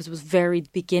at the time because it was very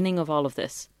beginning of all of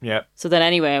this. Yeah. So then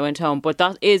anyway, I went home. But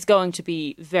that is going to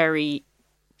be very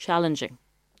challenging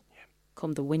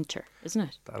come the winter, isn't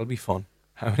it? That'll be fun.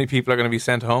 How many people are going to be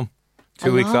sent home? 2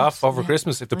 A weeks lot, off over yeah.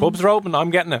 Christmas. If the pubs are open, I'm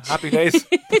getting it. Happy days.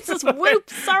 It's just whoop,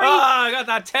 sorry. I got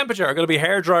that temperature. I'm going to be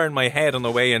hairdrying my head on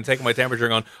the way and taking my temperature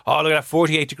and going, "Oh, look at that,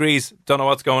 48 degrees. Don't know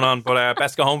what's going on, but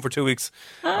best go home for 2 weeks.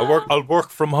 I'll work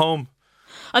from home."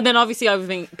 And then obviously I've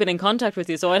been in contact with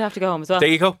you, so I'd have to go home as well. There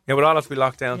you go. Yeah, we'll all have to be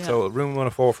locked down. Yeah. So room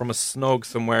 104 from a snug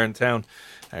somewhere in town.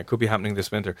 Could be happening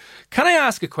this winter. Can I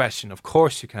ask a question? Of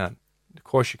course you can. Of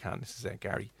course you can. This is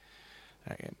Gary.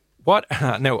 What?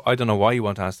 Now, I don't know why you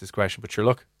want to ask this question, but sure,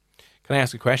 look. Can I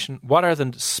ask a question? What are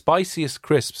the spiciest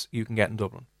crisps you can get in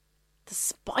Dublin? The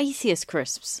spiciest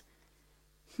crisps.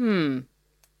 Now,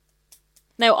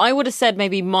 I would have said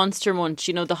maybe Monster Munch,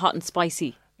 you know, the hot and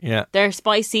spicy. Yeah. They're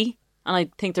spicy, and I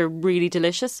think they're really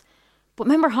delicious. But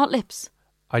remember Hot Lips?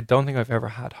 I don't think I've ever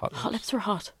had hot lips. Hot Lips were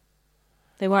hot.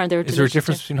 They were, and they were Is there a delicious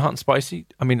difference too. between hot and spicy?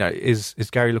 I mean, is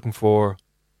Gary looking for...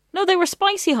 No, they were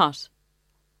spicy hot.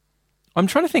 I'm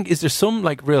trying to think, is there some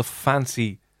like real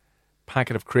fancy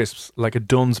packet of crisps, like a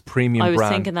Dunn's premium I was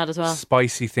brand, thinking that as well.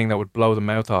 spicy thing that would blow the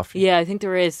mouth off you? Yeah, I think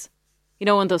there is. You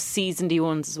know, one of those seasonedy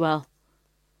ones as well.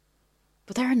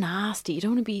 But they're nasty. You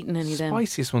don't want to be eating any of them.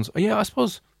 Spiciest ones. Oh, yeah, I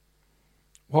suppose.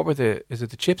 What were is it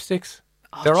the chipsticks?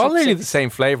 Oh, They're all nearly chipsticks. the same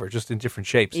flavour, just in different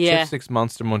shapes. Yeah. Chipsticks,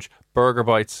 Monster Munch, Burger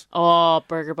Bites, Oh,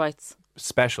 Burger Bites.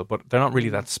 special, but they're not really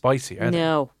that spicy, are they?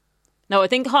 No. No, I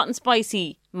think hot and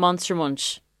spicy Monster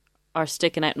Munch are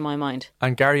sticking out in my mind.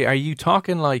 And Gary, are you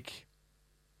talking like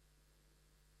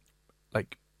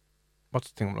what's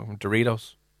the thing I'm looking for?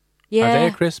 Doritos? Yeah. Are they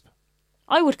a crisp?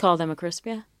 I would call them a crisp,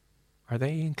 yeah. Are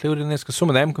they included in this? Because some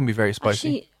of them can be very spicy.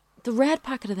 Actually, the red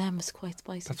packet of them is quite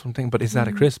spicy. That's one thing, but is that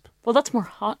a crisp? Well, that's more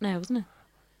hot now, isn't it?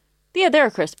 Yeah, they're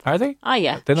a crisp. Are they? Ah,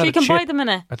 yeah. They're not So you a can buy chip. them in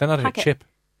a Are they not packet. a chip?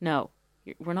 No.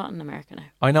 We're not in America now.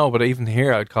 I know, but even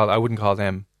here, I wouldn't call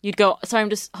them. You'd go, sorry,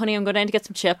 honey, I'm going down to get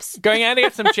some chips. Going out to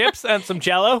get some chips and some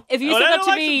Jello. If you said that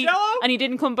to me and you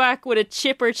didn't come back with a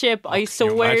chip, I can you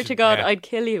swear imagine? to God, Yeah. I'd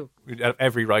kill you. We'd have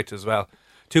every right to as well.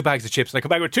 2 bags of chips and I come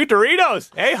back with 2 Doritos.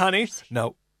 Hey, honey.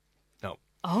 No.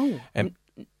 Oh, Um,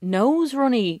 nose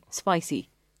runny spicy.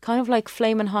 Kind of like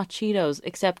flaming hot Cheetos,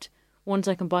 except ones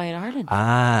I can buy in Ireland.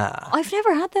 I've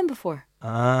never had them before.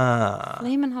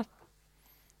 Flaming hot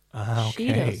Okay.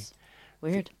 Cheetos.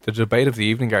 Weird. The debate of the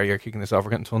evening, Gary, you're kicking this off. We're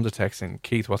getting tons of texts in.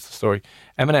 Keith, what's the story?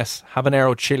 M&S,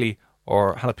 habanero chili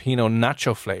or jalapeno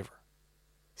nacho flavour?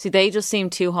 See, they just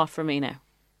seem too hot for me now.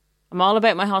 I'm all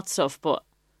about my hot stuff, but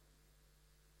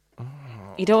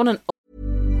you don't want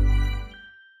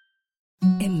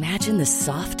Imagine the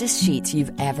softest sheets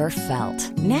you've ever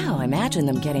felt. Now imagine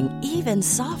them getting even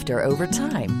softer over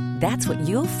time. That's what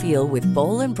you'll feel with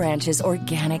Boll & Branch's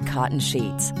organic cotton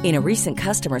sheets. In a recent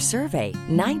customer survey,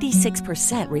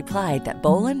 96% replied that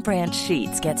Boll & Branch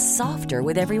sheets get softer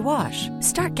with every wash.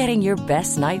 Start getting your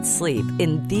best night's sleep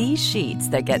in these sheets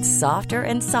that get softer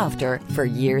and softer for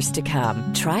years to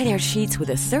come. Try their sheets with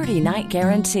a 30-night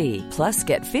guarantee. Plus,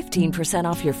 get 15%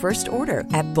 off your first order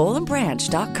at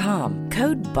bollandbranch.com.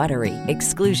 Code BUTTERY.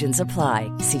 Exclusions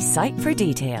apply. See site for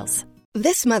details.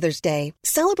 This Mother's Day,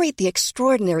 celebrate the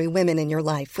extraordinary women in your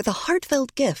life with a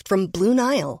heartfelt gift from Blue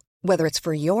Nile. Whether it's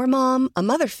for your mom, a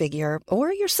mother figure,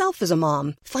 or yourself as a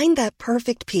mom, find that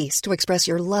perfect piece to express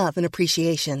your love and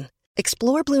appreciation.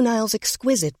 Explore Blue Nile's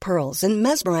exquisite pearls and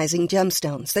mesmerizing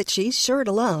gemstones that she's sure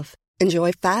to love.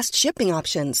 Enjoy fast shipping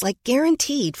options like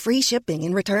guaranteed free shipping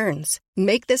and returns.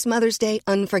 Make this Mother's Day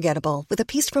unforgettable with a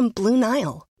piece from Blue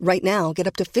Nile. Right now, get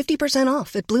up to 50%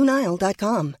 off at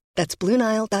BlueNile.com. That's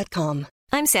BlueNile.com.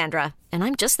 I'm Sandra, and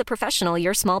I'm just the professional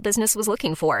your small business was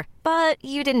looking for. But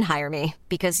you didn't hire me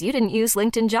because you didn't use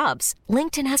LinkedIn Jobs.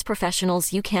 LinkedIn has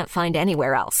professionals you can't find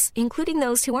anywhere else, including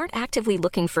those who aren't actively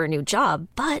looking for a new job,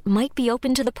 but might be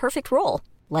open to the perfect role,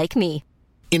 like me.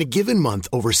 In a given month,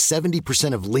 over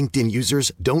 70% of LinkedIn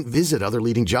users don't visit other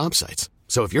leading job sites.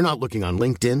 So if you're not looking on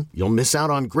LinkedIn, you'll miss out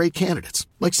on great candidates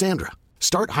like Sandra.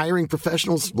 Start hiring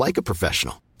professionals like a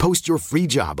professional. Post your free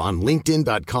job on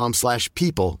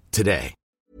linkedin.com/people today.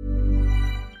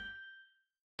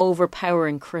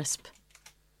 overpowering crisp.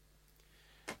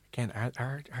 Again,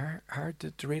 are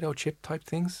the Dorito chip type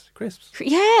things crisps?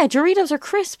 Yeah, Doritos are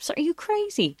crisps. Are you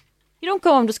crazy? You don't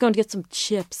go, I'm just going to get some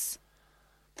chips.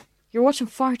 You're watching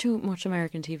far too much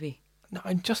American TV. No,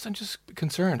 I'm just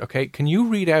concerned. Okay, can you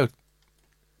read out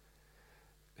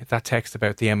that text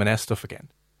about the M&S stuff again?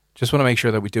 Just want to make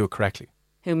sure that we do it correctly.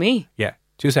 Who, me? Yeah,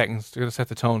 2 seconds. We're going to set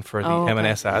the tone for the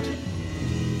M&S ad.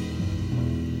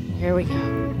 Here we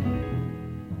go.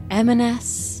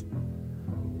 M&S.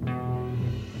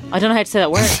 I don't know how to say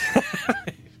that word.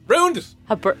 Ruined it.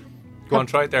 Go on,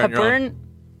 try it there on your own.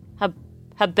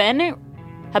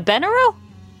 Habanero?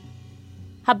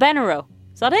 Habanero.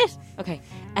 Is that it? Okay.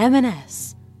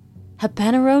 M&S.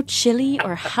 Habanero chili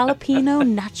or jalapeno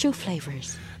nacho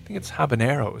flavors. I think it's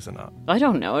habanero, isn't it? I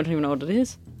don't know. I don't even know what it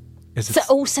is. Is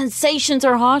it? Sensations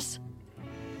are hot.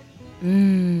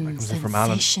 Comes in from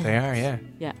Alan. Sensations. They are, yeah.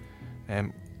 Yeah.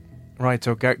 Right,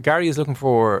 so Gary is looking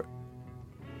for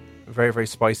a very, very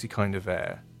spicy kind of...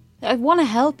 I want to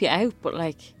help you out, but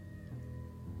like...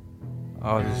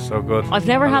 Oh, this is so good. I've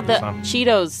never had the Sam.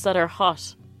 Cheetos that are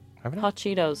hot. Have you not? Hot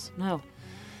Cheetos. No.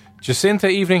 Jacinta,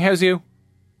 evening, how's you?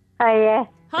 Hiya.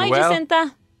 Hi, You well?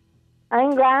 Jacinta.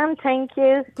 I'm grand, thank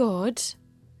you. Good.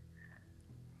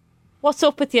 What's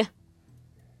up with you?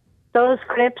 Those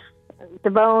crisps, the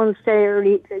bones, they're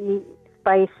really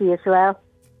spicy as well.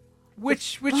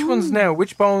 Which ones now?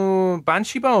 Which bone?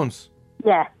 Banshee bones?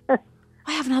 Yeah.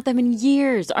 I haven't had them in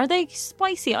years. Are they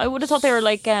spicy? I would have thought they were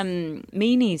like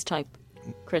meanies type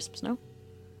crisps, no?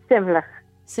 Similar.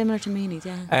 Similar to meanies,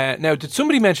 yeah. Now, did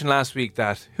somebody mention last week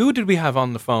that... Who did we have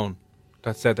on the phone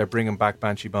that said they're bringing back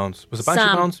Banshee bones? Was it Banshee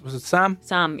Sam. bones? Was it Sam?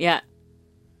 Sam, yeah.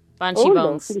 Banshee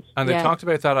bones. lovely. And they Yeah. talked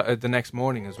about that the next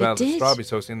morning as well. They The did. Strawberry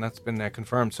Association, that's been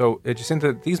confirmed. So,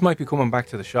 Jacinta, these might be coming back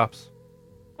to the shops.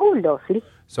 Oh, lovely.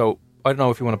 So, I don't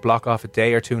know if you want to block off a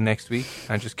day or two next week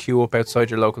and just queue up outside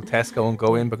your local Tesco and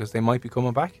go in because they might be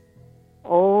coming back.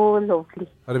 Oh, lovely.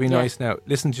 That'd be nice now.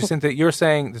 Listen, Jacinta, you're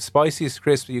saying the spiciest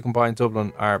crisps that you can buy in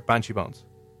Dublin are Banshee bones.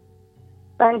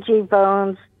 Banshee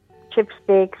bones,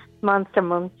 chipsticks, Monster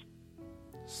Munch,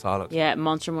 Solid. Yeah,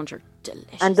 Monster Munch are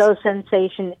delicious. and those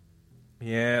sensation.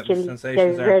 Yeah, Chili, the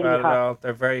sensations they're aren't really bad at hot. all.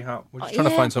 They're very hot. We're just trying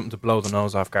to yeah. find something to blow the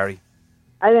nose off, Gary.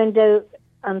 I went out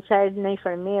on Saturday night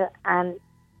for a meal, and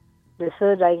the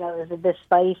food I got was a bit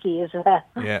spicy as well.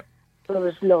 Yeah. But it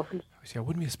was lovely. See, I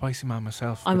wouldn't be a spicy man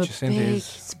myself. I'm but a Jacinta big is. And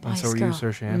so spice are you, girl.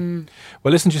 Saoirse, yeah.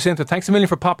 Well, listen, Jacinta, thanks a million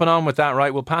for popping on with that,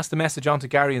 right? We'll pass the message on to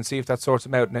Gary and see if that sorts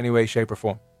him out in any way, shape or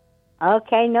form.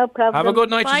 Okay, no problem. Have a good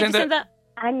night, Bye, Jacinta. Jacinta.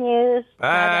 And you.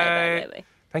 Bye. Bye.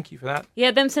 Thank you for that. Yeah,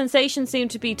 them sensations seem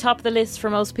to be top of the list for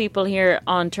most people here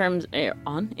in terms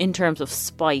of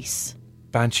spice.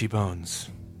 Banshee bones,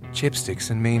 chipsticks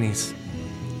and meanies.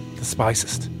 The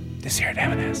spiciest. This year at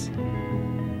M&S.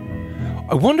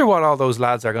 I wonder what all those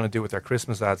lads are going to do with their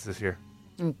Christmas ads this year.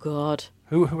 Oh God.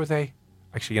 Who are they?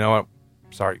 Actually, you know what?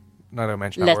 Sorry, not to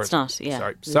mention that Let's word. not,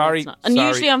 yeah. Sorry. Let's not. And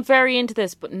usually I'm very into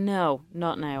this, but no,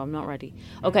 not now. I'm not ready.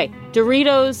 Okay,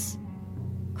 Doritos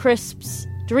crisps.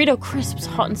 Dorito crisps,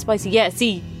 hot and spicy. Yeah,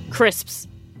 see, crisps.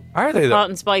 Are they though? Hot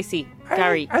and spicy,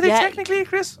 Gary. Are they yeah. technically a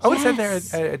crisp? I would have Yes.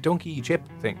 said they're a donkey chip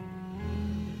thing.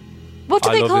 What do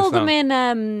I they love call this them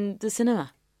now. in the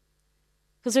cinema?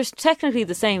 Because they're technically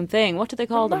the same thing. What do they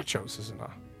call them? Nachos, isn't it?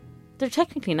 They're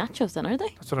technically nachos then, are they?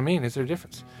 That's what I mean. Is there a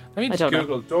difference? Let me I just don't know.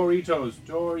 Google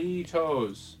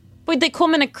Doritos. But they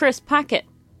come in a crisp packet.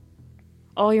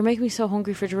 Oh, you're making me so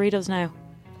hungry for Doritos now.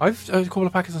 I've a couple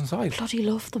of packets on side. Bloody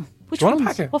love them. Which Do you want a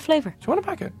ones? packet? What flavour? Do you want a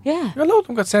packet? Yeah. A load of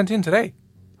them got sent in today.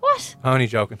 What? I'm only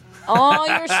joking. Oh,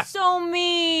 you're so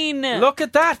mean. Look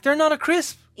at that. They're not a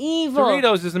crisp. Evil.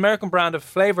 Doritos is an American brand of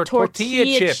flavoured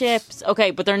tortilla chips.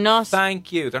 Okay, but they're not.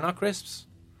 Thank you. They're not crisps.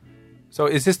 So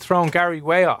is this throwing Gary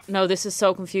way off? No, this is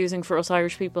so confusing for us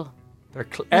Irish people. They're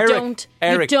You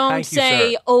Eric, don't thank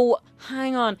say, you, sir. oh,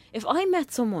 hang on. If I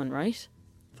met someone, right?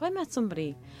 If I met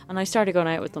somebody and I started going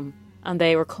out with them and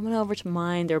they were coming over to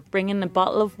mine, they were bringing a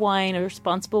bottle of wine, a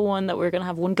responsible one that we were going to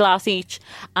have one glass each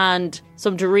and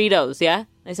some Doritos, yeah?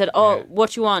 I said, oh, Yeah.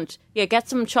 what you want? Yeah, get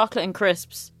some chocolate and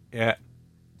crisps. Yeah.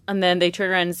 And then they turn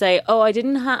around and say, oh, I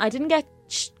didn't get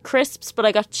crisps, but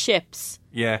I got chips.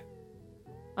 Yeah.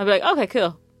 I'd be like, okay,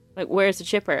 cool. Like, where's the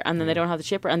chipper? And then they don't have the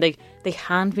chipper. And they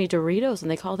hand me Doritos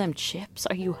and they call them chips.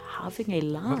 Are you having a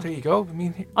Well, laugh? there you go. I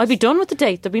mean, I'd be done with the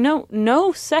date. There'd be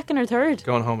no second or third.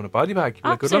 going home in a body bag. You'd be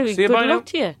like, good luck. Absolutely. See you, Good bye now. luck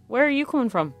to you. Where are you coming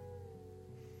from?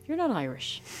 You're not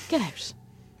Irish. Get out.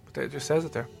 But it just says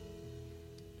it there.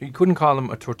 You couldn't call them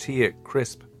a tortilla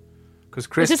crisp. Because Is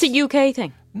crisps... this a UK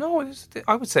thing? No,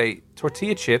 I would say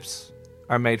tortilla chips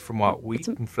are made from what? Wheat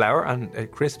and flour,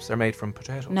 and crisps are made from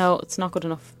potatoes. No, it's not good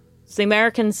enough. It's the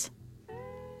Americans.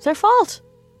 It's their fault.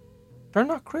 They're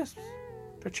not crisps.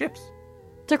 They're chips.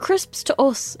 They're crisps to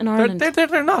us in Ireland.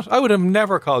 They're not. I would have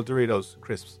never called Doritos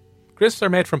crisps. Crisps are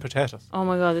made from potatoes. Oh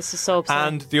my god, this is so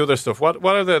upsetting. And the other stuff. What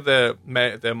are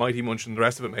the Mighty Munch and the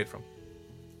rest of it made from?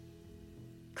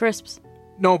 Crisps.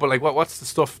 No, but like what's the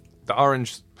stuff? The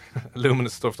orange,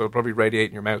 luminous stuff that will probably radiate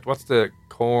in your mouth. What's the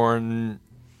corn?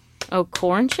 Oh,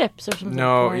 corn chips or something?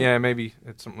 No, Corn. yeah, maybe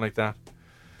it's something like that.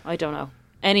 I don't know.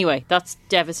 Anyway, that's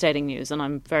devastating news and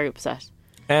I'm very upset.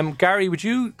 Gary, would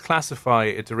you classify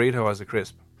a Dorito as a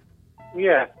crisp?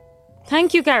 Yeah.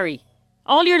 Thank you, Gary.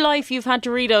 All your life you've had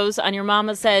Doritos and your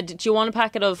mama said, do you want a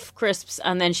packet of crisps?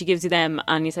 And then she gives you them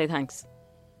and you say thanks.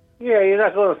 Yeah, you're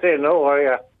not going to say no, are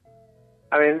you?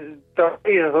 I mean,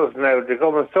 Doritos now, they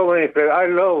come in so many flavors. I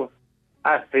love,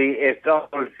 actually, it's all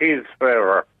cheese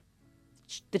flavour.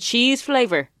 The cheese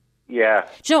flavour. Yeah.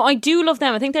 Do you know, I do love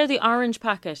them. I think they're the orange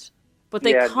packet. But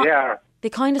they they are. They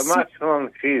kind of The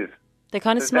maximum cheese. they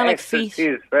kind of There's smell like extra feet.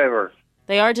 cheese flavours.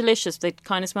 They are delicious. They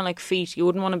kind of smell like feet. You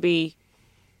wouldn't want to be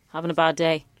having a bad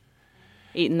day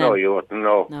eating them. No, you wouldn't.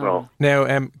 No.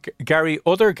 Now, Gary,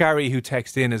 other Gary who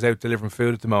texts in is out delivering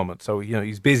food at the moment. So,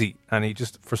 he's busy and he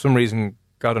just, for some reason,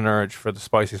 got an urge for the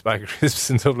spiciest bag of crisps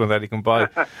in Dublin that he can buy.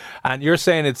 And you're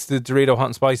saying it's the Dorito Hot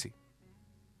and Spicy?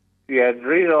 Yeah,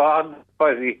 Dorito hot and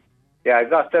spicy. Yeah, I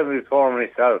got them before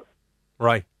myself.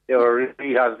 Right. They were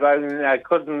really hot. I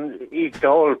couldn't eat the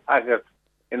whole packet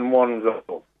in one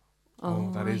go.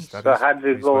 Oh, that is So I had to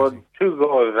pretty go spicy. 2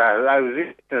 goes. I was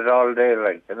eating it all day,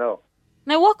 like, you know.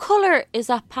 Now, what colour is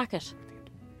that packet?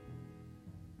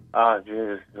 Oh,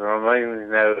 Jesus, remind me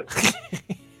now.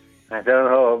 I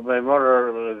don't know. My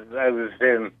mother, I was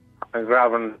in and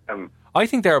grabbing them. I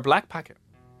think they're a black packet.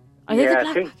 Are they the I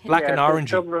black think, packet? Black and they're orangey.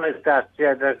 Something like that.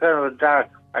 Yeah, they're kind of a dark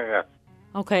packet.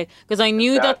 Okay, because I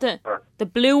knew that the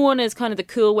blue one is kind of the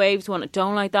cool waves one. I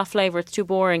don't like that flavour. It's too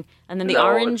boring. And then the No,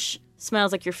 orange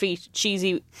smells like your feet.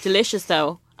 Cheesy, delicious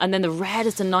though. And then the red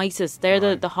is the nicest.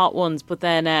 They're the hot ones. But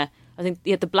then I think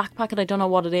the black packet, I don't know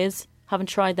what it is. Haven't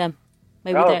tried them.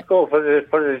 Maybe I'll they're... go for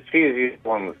the cheesy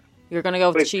ones. You're going to go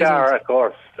with the Which cheesy are, ones. of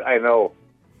course, I know.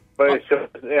 But it's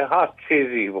just the hot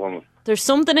cheesy ones. There's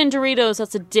something in Doritos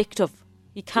that's addictive.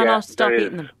 You cannot stop there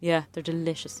eating is. them. Yeah, they're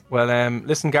delicious. Well,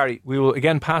 listen, Gary, we will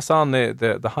again pass on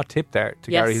the hot tip there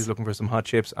to Yes. Gary who's looking for some hot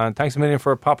chips. And thanks a million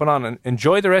for popping on and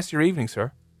enjoy the rest of your evening,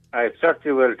 sir. I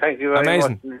certainly will. Thank you very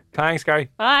Amazing. much. Thanks, Gary.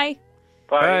 Bye.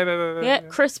 Bye. Bye. Yeah,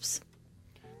 crisps.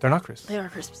 They're not crisps. They are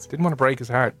crisps. Didn't want to break his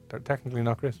heart. They're technically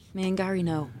not crisps. Me and Gary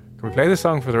know. Can we play this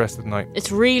song for the rest of the night?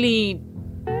 It's really...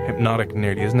 Hypnotic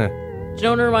nearly, isn't it? Do you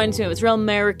know what it reminds me of? It's real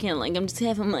American. Like, I'm just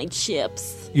having my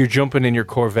chips. You're jumping in your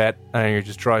Corvette and you're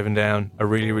just driving down a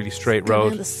really, really straight Going road.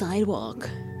 down the sidewalk.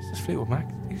 This is Fleetwood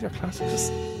Mac. These are classics.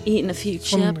 Eating a few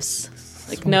one of the- chips.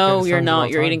 Like, one of the no, greatest you're songs of all not.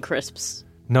 You're time. eating crisps.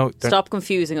 No, Stop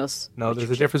confusing us. No, there's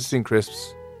a difference between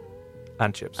crisps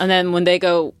And chips. And then when they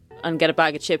go and get a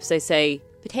bag of chips, they say,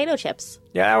 potato chips.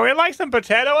 Yeah, we'd like some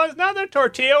potato ones, not the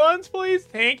tortilla ones, please.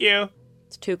 Thank you.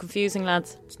 It's too confusing,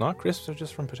 lads. It's not. Crisps are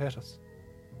just from potatoes.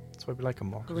 That's why we like them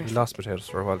more. 'Cause we Horrific. lost potatoes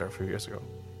for a while there a few years ago.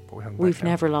 But we haven't We've back now.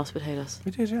 never lost potatoes.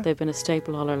 We did, yeah. They've been a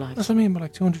staple all our lives. That's what I mean, but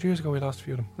like 200 years ago we lost a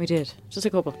few of them. We did. Just a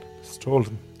couple. Stole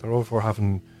them. They're over for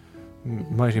having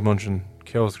Mighty Munching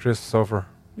kills Crisps over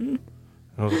in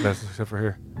other places except for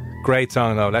here. Great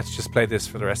song though. Let's just play this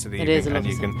for the rest of the It evening. is a and lovely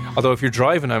you song. can, although if you're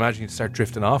driving, I imagine you'd start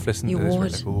drifting off listening You to this.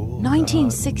 would. Like, oh,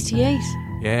 1968.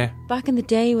 God. Yeah. Back in the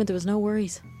day when there was no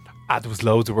worries. There was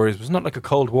loads of worries. It was not like a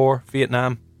Cold War,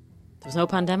 Vietnam. There was no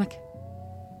pandemic. There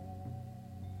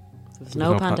was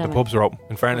no pandemic. The pubs were open.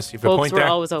 In fairness, you've a Pubs point were there.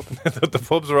 always open. The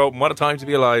pubs were open. What a time to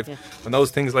be alive. Yeah. When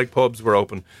those things like pubs were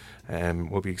open.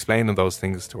 We'll be explaining those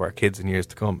things to our kids in years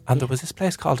to come. And there was this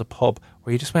place called a pub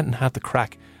where you just went and had the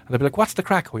crack. And they'd be like, what's the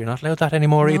crack? Well, you're not allowed that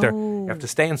anymore either. You have to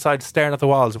stay inside staring at the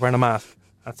walls wearing a mask.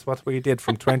 That's what we did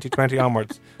from 2020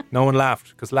 onwards. No one laughed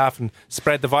because laughing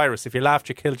spread the virus. If you laughed,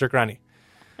 you killed your granny.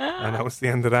 And that was the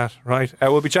end of that. Right.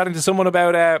 We'll be chatting to someone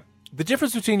about the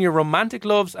difference between your romantic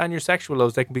loves and your sexual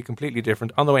loves. They can be completely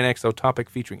different. On the way next, though, topic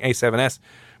featuring A7S.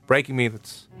 Breaking Me,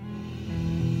 that's...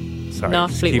 Sorry, Not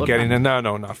just Fleetwood keep getting Mac. in.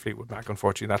 No, not Fleetwood Mac,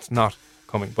 unfortunately. That's not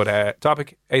coming. But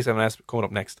topic, A7S, coming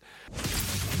up next.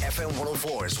 FM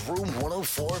 104's Room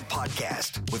 104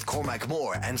 podcast with Cormac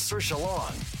Moore and Saoirse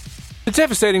Long. The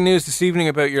devastating news this evening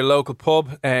about your local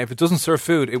pub. If it doesn't serve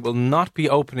food, it will not be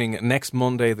opening next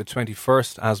Monday, the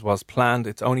 21st, as was planned.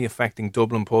 It's only affecting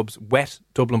Dublin pubs, wet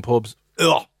Dublin pubs.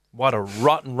 Ugh, what a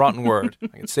rotten word.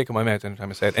 I get sick of my mouth anytime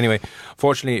I say it. Anyway,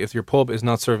 fortunately, if your pub is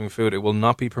not serving food, it will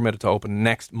not be permitted to open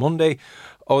next Monday.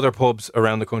 Other pubs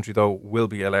around the country, though, will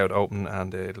be allowed to open,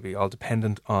 and it'll be all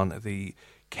dependent on the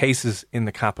cases in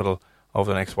the capital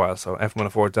over the next while. So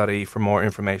f104.ie for more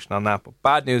information on that. But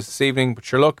bad news this evening, but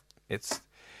sure, look, it's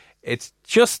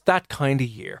just that kind of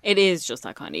year. It is just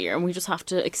that kind of year, and we just have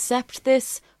to accept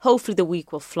this. Hopefully the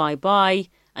week will fly by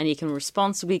and you can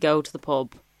responsibly go to the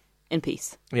pub in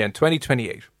peace. Yeah, in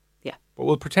 2028. Yeah. But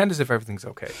we'll pretend as if everything's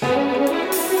okay.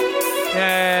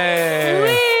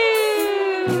 Yay!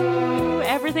 Woo!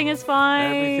 Everything is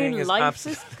fine. Everything is Life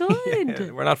is good.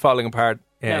 Yeah, we're not falling apart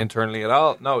No. internally at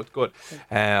all. No, it's good.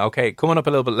 Okay, coming up a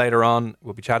little bit later on,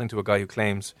 we'll be chatting to a guy who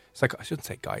claims, I shouldn't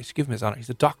say guy, I should give him his honour. He's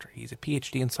a doctor. He's a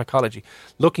PhD in psychology,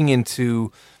 looking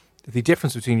into the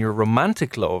difference between your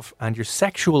romantic love and your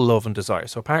sexual love and desire.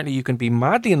 So apparently you can be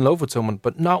madly in love with someone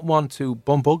but not want to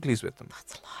bump uglies with them.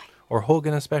 That's a lie. Or hug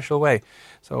in a special way.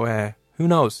 So who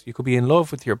knows? You could be in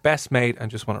love with your best mate and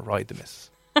just want to ride the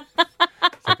miss.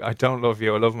 It's like, I don't love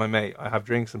you, I love my mate. I have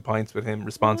drinks and pints with him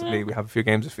responsibly. We have a few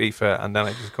games of FIFA and then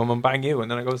I just come and bang you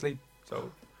and then I go to sleep.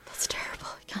 So That's terrible.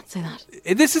 You can't say that.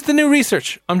 this is the new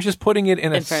research. I'm just putting it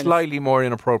in a fairness. slightly more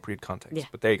inappropriate context. Yeah.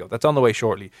 But there you go. That's on the way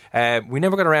shortly. We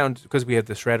never got around, because we had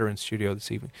the Shredder in studio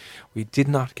this evening, we did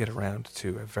not get around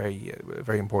to a very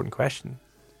important question.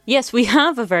 Yes, we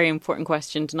have a very important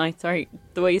question tonight. Sorry,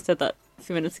 the way you said that a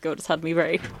few minutes ago just had me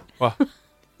very... What?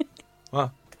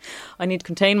 What? I need to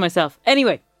contain myself.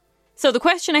 Anyway, so the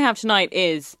question I have tonight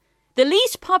is, the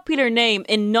least popular name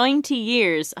in 90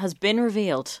 years has been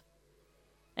revealed.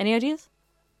 Any ideas?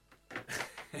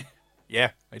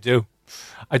 Yeah, I do.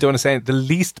 I don't want to say it. The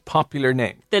least popular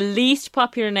name. The least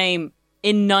popular name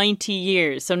in 90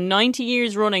 years. So 90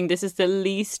 years running, this is the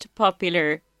least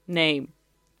popular name.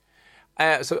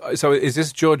 So is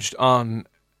this judged on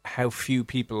how few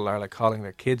people are like calling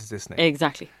their kids this name?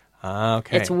 Exactly. Ah,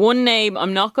 okay. It's one name.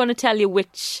 I'm not going to tell you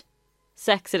which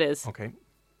sex it is. Okay.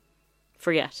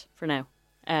 For now.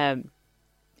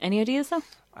 Any ideas though?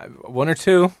 One or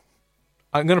two.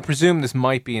 I'm going to presume this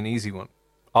might be an easy one,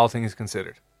 all things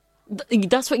considered.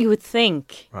 That's what you would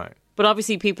think. Right. But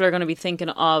obviously people are going to be thinking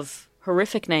of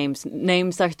horrific names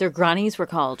that their grannies were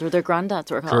called or their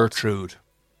granddads were called. Gertrude.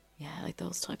 Yeah, like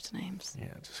those types of names. Yeah,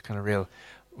 just kind of real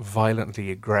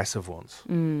violently aggressive ones.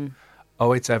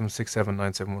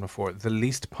 08767971004. The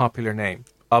least popular name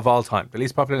of all time. The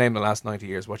least popular name in the last 90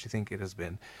 years. What you think it has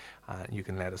been. You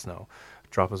can let us know.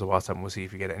 Drop us a WhatsApp and we'll see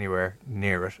if you get anywhere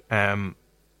near it.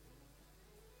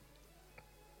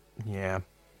 Yeah.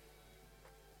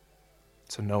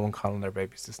 So no one calling their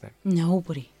babies this name.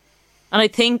 Nobody. And I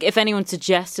think if anyone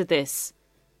suggested this,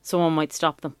 someone might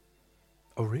stop them.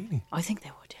 Oh, really? I think they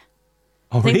would, yeah.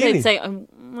 Oh, I think really? they'd say,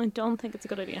 I don't think it's a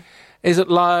good idea. Is it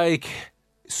like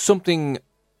something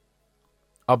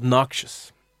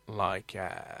obnoxious? Like,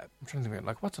 I'm trying to think,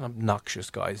 like, what's an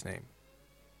obnoxious guy's name?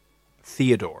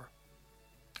 Theodore.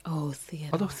 Oh, Theodore.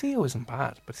 Although Theo isn't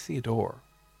bad, but Theodore.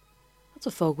 That's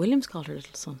what Fogg Williams called her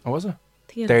little son. Oh, was it?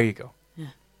 Theodore. There you go. Yeah.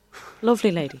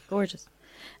 Lovely lady, gorgeous.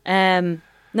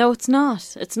 No, it's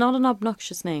not. It's not an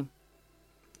obnoxious name.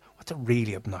 What's a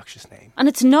really obnoxious name? And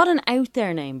it's not an out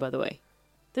there name, by the way.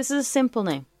 This is a simple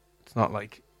name. It's not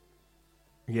like,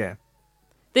 yeah.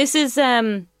 This is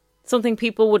something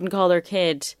people wouldn't call their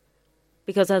kid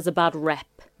because it has a bad rep,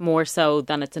 more so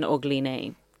than it's an ugly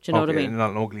name. Do you know what I mean?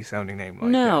 Not an ugly sounding name. Like,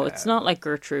 no, it's not like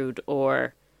Gertrude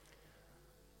or...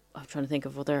 I'm trying to think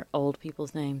of other old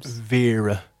people's names.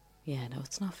 Vera. Yeah, no,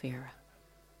 it's not Vera.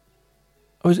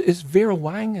 Oh, is Vera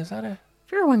Wang? Is that a...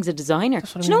 Vera Wang's a designer.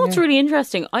 Do you know what's really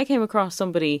interesting? I came across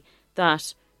somebody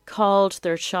that called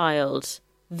their child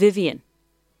Vivian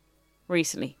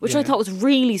recently, which I thought was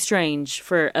really strange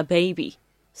for a baby. I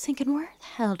was thinking, where the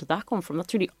hell did that come from?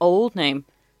 That's a really old name.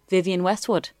 Vivian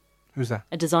Westwood. Who's that?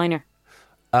 A designer.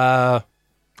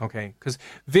 Okay. Because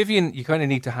Vivian, you kind of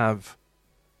need to have...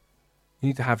 You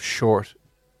need to have short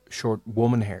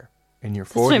woman hair in your 40s.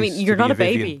 That's what I mean. You're not a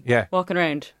baby walking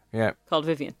around called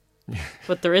Vivian.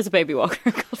 But there is a baby walking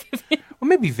around called Vivian. Well,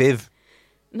 maybe Viv.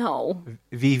 No.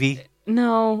 Vivi.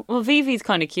 No. Well, Vivi's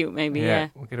kind of cute, maybe, yeah.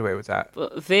 We'll get away with that.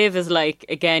 But Viv is like,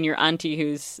 again, your auntie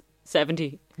who's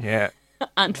 70. Yeah.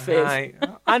 Aunt Viv. Hi.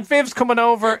 Aunt Viv's coming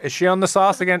over. Is she on the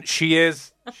sauce again? She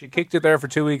is. She kicked it there for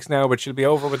 2 weeks now, but she'll be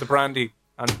over with the brandy.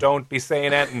 And don't be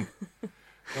saying anything.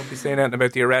 Don't be saying anything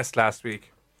about the arrest last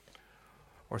week.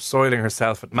 Or soiling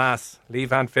herself at Mass.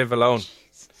 Leave Aunt Viv alone.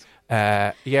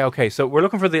 Okay. So we're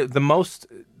looking for the most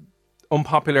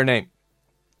unpopular name.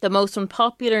 The most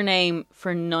unpopular name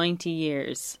for 90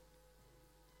 years.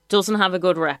 Doesn't have a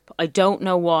good rep. I don't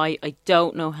know why. I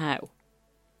don't know how.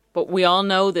 But we all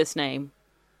know this name.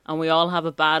 And we all have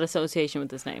a bad association with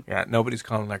this name. Yeah, nobody's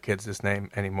calling their kids this name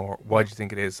anymore. Why do you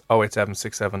think it is?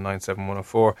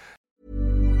 08767971004.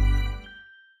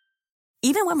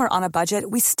 Even when we're on a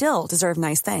budget, we still deserve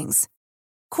nice things.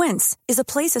 Quince is a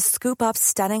place to scoop up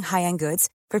stunning high-end goods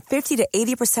for 50 to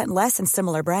 80% less than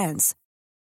similar brands.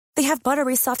 They have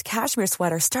buttery soft cashmere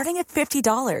sweaters starting at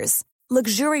 $50,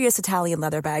 luxurious Italian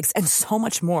leather bags, and so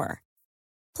much more.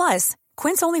 Plus,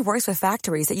 Quince only works with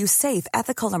factories that use safe,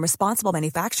 ethical, and responsible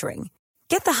manufacturing.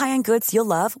 Get the high-end goods you'll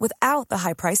love without the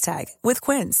high price tag with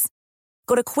Quince.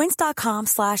 Go to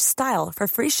quince.com/style for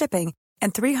free shipping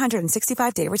and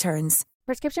 365-day returns.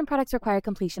 Prescription products require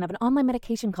completion of an online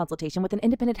medication consultation with an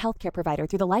independent healthcare provider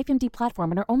through the LifeMD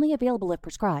platform and are only available if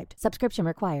prescribed. Subscription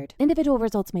required. Individual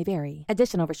results may vary.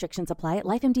 Additional restrictions apply at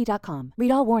lifemd.com.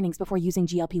 Read all warnings before using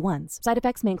GLP-1s. Side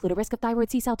effects may include a risk of thyroid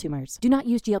C-cell tumors. Do not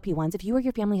use GLP-1s if you or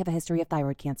your family have a history of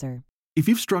thyroid cancer. If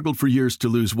you've struggled for years to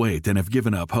lose weight and have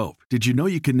given up hope, did you know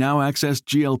you can now access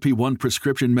GLP-1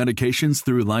 prescription medications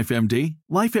through LifeMD?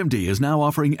 LifeMD is now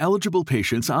offering eligible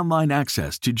patients online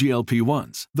access to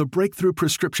GLP-1s, the breakthrough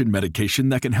prescription medication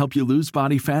that can help you lose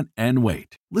body fat and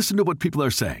weight. Listen to what people are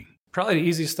saying. Probably the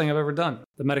easiest thing I've ever done.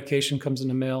 The medication comes in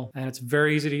the mail, and it's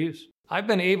very easy to use. I've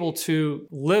been able to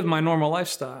live my normal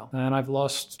lifestyle, and I've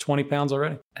lost 20 pounds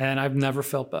already, and I've never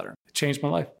felt better. It changed my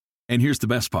life. And here's the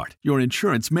best part. Your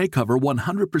insurance may cover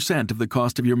 100% of the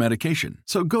cost of your medication.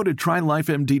 So go to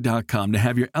TryLifeMD.com to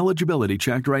have your eligibility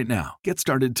checked right now. Get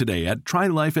started today at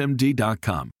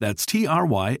TryLifeMD.com. That's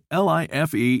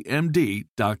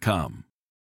TryLifeMD.com.